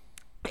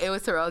 Mm-hmm. It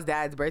was Terrell's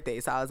dad's birthday.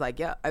 So I was like,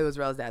 yo, it was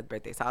Rel's dad's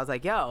birthday. So I was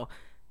like, yo,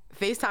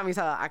 FaceTime me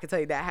so I could tell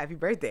you that happy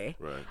birthday.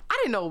 Right. I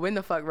didn't know when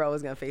the fuck Rel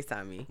was gonna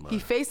FaceTime me. He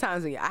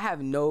FaceTimes me. I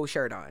have no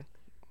shirt on.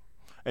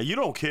 And you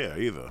don't care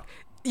either.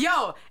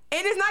 Yo,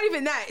 and it's not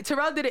even that.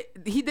 Terrell did it.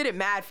 He did it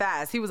mad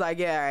fast. He was like,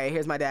 "Yeah, all right,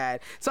 here's my dad."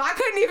 So I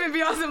couldn't even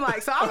be on some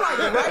like. So I'm like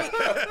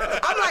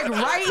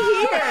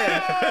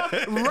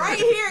right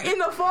here in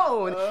the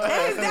phone.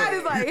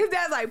 And his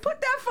dad's like, "Put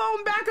that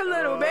phone back a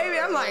little, baby."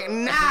 I'm like,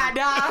 "Nah,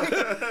 dog.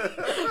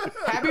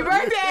 Happy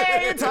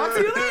birthday. Talk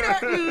to you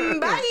later.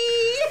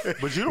 Bye."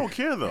 But you don't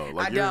care though.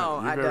 Like,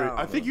 I don't.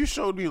 I think you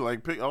showed me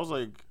like. I was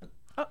like.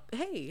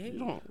 Hey, You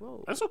don't.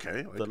 whoa. That's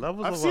okay. Like, The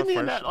levels I've of seen our the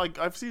friendship. like.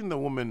 I've seen the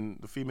woman,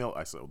 the female.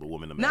 I said the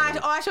woman, the man. Nah,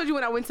 I showed you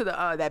when I went to the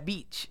that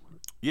beach.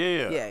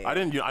 Yeah. Yeah. I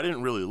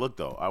didn't really look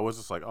though. I was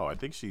just like, oh, I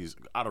think she's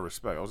out of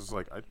respect. I was just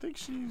like, I think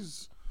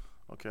she's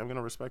okay. I'm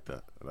gonna respect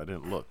that, and I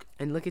didn't look.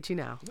 And look at you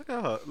now. Look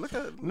at her. Look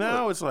at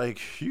Now it's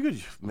like you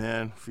could,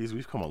 man.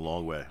 We've come a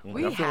long way.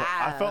 We I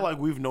have. felt like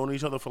we've known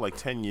each other for like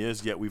 10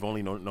 years, yet we've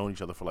only known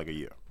each other for like a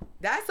year.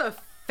 That's a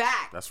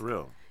fact. That's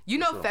real. You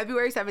know, That's real.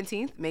 February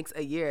 17th makes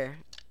a year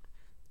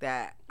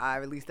that I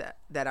released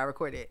that I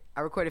recorded.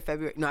 I recorded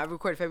February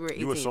 18th.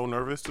 You were so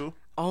nervous too.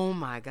 Oh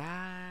my God.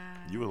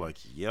 You were like,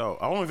 yo,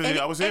 I don't even And, think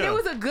I was here. and it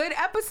was a good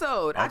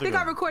episode. I think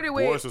I recorded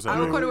Boris with was I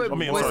here. recorded with, I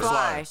mean, with I'm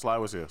sorry, Sly. Sly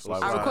was here. Sly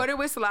was I here. recorded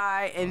with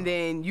Sly, and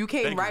then you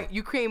came Thank you.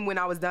 You came when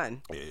I was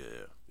done, Yeah.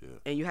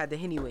 and you had the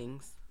Henny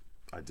wings.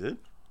 I did.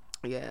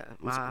 Yeah,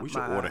 We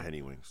should order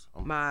Henny wings.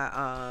 My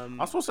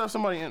I'm supposed to have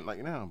somebody in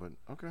like now, but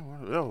okay.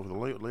 Well, yo, the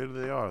later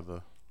they are,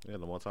 the Yeah,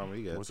 the more time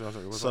we get. what's that?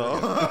 So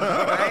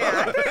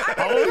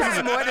I think we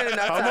had more than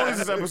enough How long has time.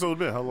 this episode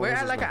been? How long We're has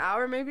at this like been? an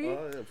hour, maybe.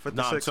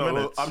 56 so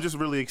minutes. I'm just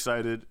really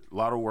excited. A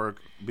lot of work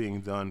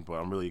being done, but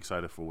I'm really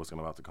excited for what's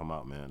about to come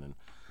out, man. And you know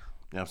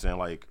what I'm saying?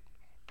 Like,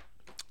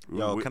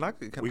 Yo, we, can I-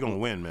 we gonna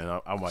win,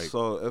 man. I'm like,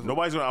 So if-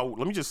 nobody's gonna.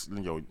 Let me just,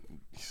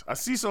 I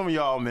see some of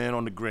y'all, man,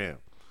 on the gram.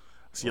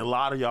 I see a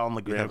lot of y'all on the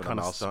you gram having a kind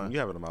of mouse. stunned. You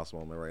having a mouse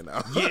moment right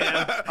now.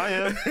 Yeah, I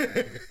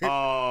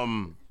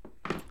am.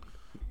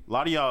 A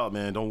lot of y'all,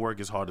 man, don't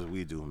work as hard as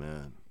we do,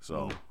 man.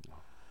 So,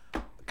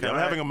 Can I'm I-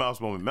 having a mouse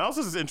moment. Mouse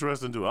is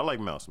interesting too. I like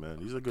Mouse, man.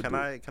 He's a good Can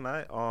dude.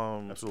 I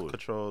Absolutely.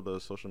 control the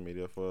social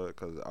media for it?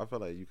 Because I feel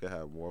like you could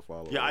have more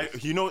followers. Yeah,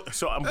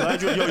 so I'm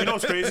glad you know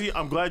what's crazy?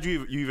 I'm glad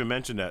you even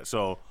mentioned that.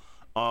 So,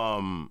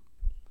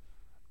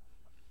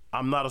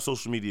 I'm not a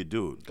social media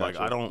dude. Like,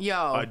 Gotcha.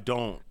 I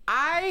don't.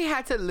 I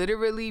had to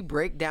literally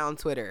break down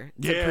Twitter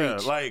to Yeah,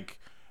 preach. like,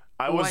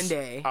 I was. One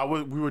day.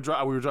 we were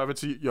driving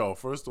to,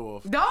 first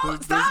off.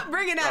 Don't stop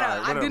bringing that all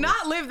up. right, I do whatever.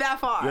 not live that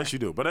far. Yes, you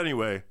do. But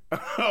anyway,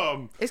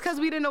 It's because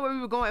we didn't know where we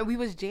were going. We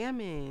was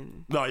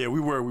jamming. no, yeah, we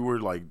were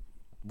like,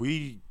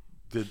 we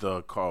did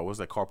the carpool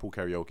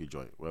karaoke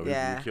joint. Well,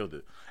 Yeah. we killed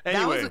it.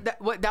 Anyway,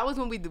 That was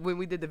when we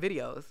did the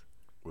videos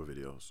what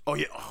videos? Oh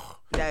yeah, oh,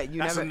 that you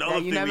that's never another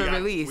that you thing we never got.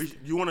 released.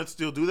 You want to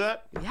still do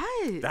that?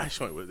 Yes. That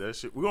joint with that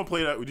shit. We're gonna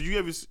play that. Did you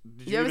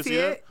ever see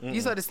it?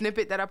 You saw the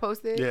snippet that I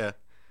posted? Yeah.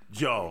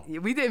 Yo, Yeah,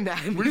 we did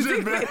mad we music.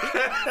 did man.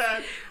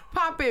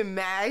 Popping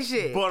mad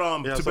shit. But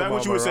Yeah, to so back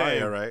what you were Mariah,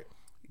 saying, right?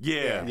 yeah,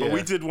 Yeah. but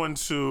we did one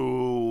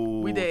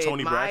to we did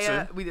Tony Maya,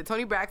 Braxton. we did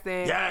Tony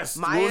Braxton. Yes,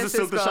 Maya what and was it,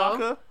 Silk the Cisco.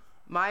 Shocker?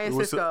 Maya and It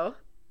was Cisco.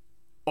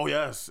 Oh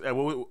yes,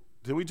 and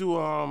did we do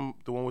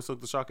the one with Silk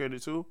the Shocker in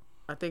it too?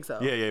 I think so.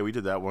 Yeah, we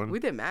did that one. We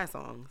did mad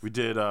songs. We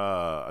did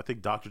I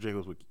think Dr. J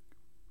was with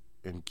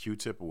and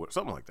Q-Tip or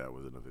something like that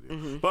was in the video.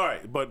 Mm-hmm. But all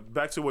right, but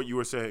back to what you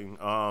were saying.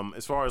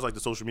 As far as like the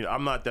social media,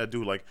 I'm not that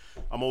dude. Like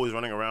I'm always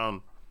running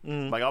around.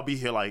 Like I'll be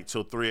here like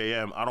till 3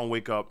 a.m. I don't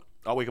wake up.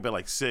 I'll wake up at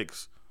like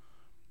 6,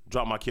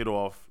 drop my kid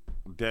off,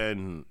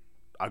 then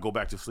I go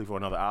back to sleep for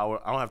another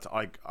hour. I don't have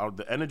to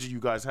the energy you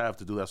guys have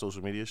to do that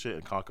social media shit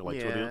and conquer like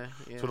Yeah.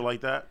 Twitter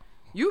like that.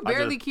 You I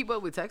barely just- keep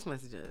up with text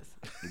messages.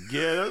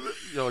 Yeah,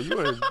 yo, you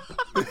are.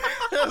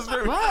 That's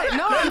very. What?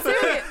 No, I'm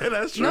serious.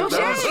 That's true. No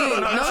That's shade. true.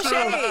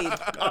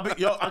 No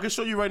shade. I can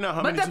show you right now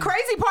how But many. the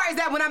crazy part is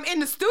that when I'm in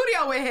the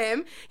studio with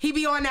him, he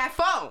be on that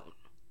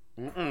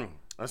phone.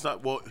 That's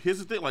not. Well, here's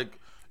the thing. Like,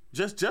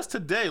 just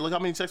today, look how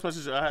many text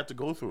messages I had to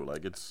go through.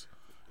 Like, it's.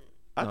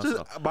 I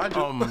mind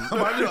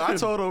you, I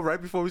told him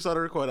right before we started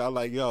recording, I'm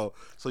like, yo,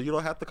 so you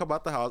don't have to come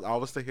out the house. I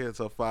will stay here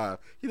until 5.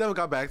 He never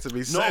got back to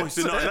me No, since.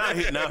 see,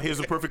 now here's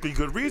a perfectly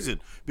good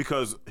reason.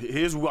 Because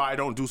here's why I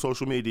don't do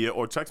social media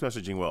or text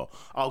messaging well.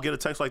 I'll get a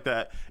text like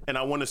that, and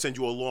I want to send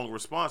you a long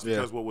response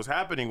because what was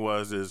happening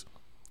is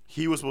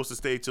he was supposed to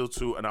stay till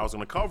 2, and I was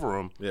going to cover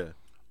him.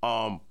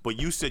 Yeah. But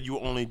you said you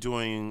were only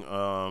doing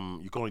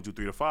you can only do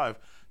 3 to 5.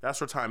 That's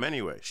her time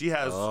anyway. She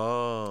had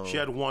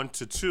 1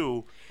 to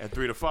 2 and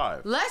 3 to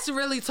 5. Let's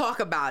really talk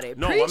about it.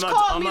 No, Preach I'm not,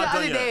 called I'm me the not done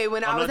other yet. day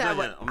when I'm I was not at done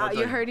yet. I'm not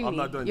you're done hurting yet. I'm me.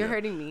 not done You're yet.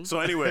 hurting me. So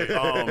anyway,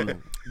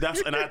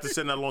 and I have to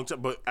send that a long time.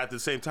 But at the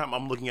same time,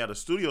 I'm looking at a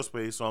studio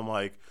space, so I'm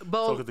like,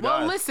 talking to the Well,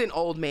 guys. listen,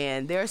 old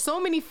man. There are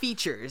so many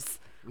features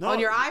on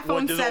your what,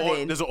 iPhone there's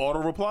 7. There's an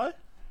auto reply?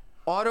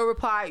 Auto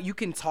reply. You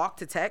can talk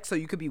to text, so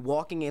you could be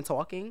walking and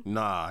talking.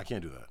 Nah, I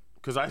can't do that.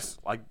 Because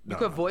you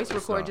could voice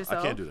record yourself?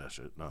 I can't do that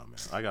shit. Nah, man.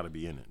 I got to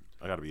be in it.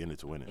 I got to be in it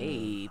to win it.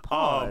 Hey,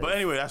 pause. But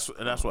anyway, that's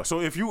why.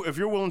 So if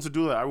you're willing to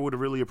do that, I would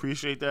really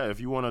appreciate that.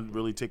 If you want to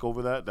really take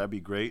over that'd be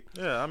great.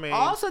 Yeah, I mean.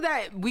 Also,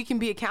 that we can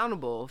be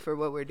accountable for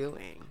what we're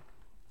doing.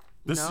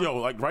 This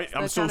No? right.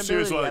 I'm the so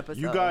serious. accountability Like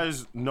you episode.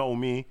 guys know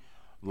me.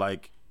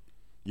 Like,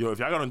 yo, if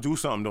y'all gonna do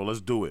something though,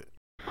 let's do it.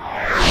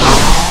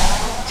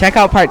 Check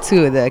out part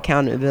 2 of the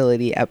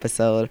accountability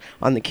episode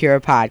on the Cure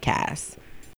podcast.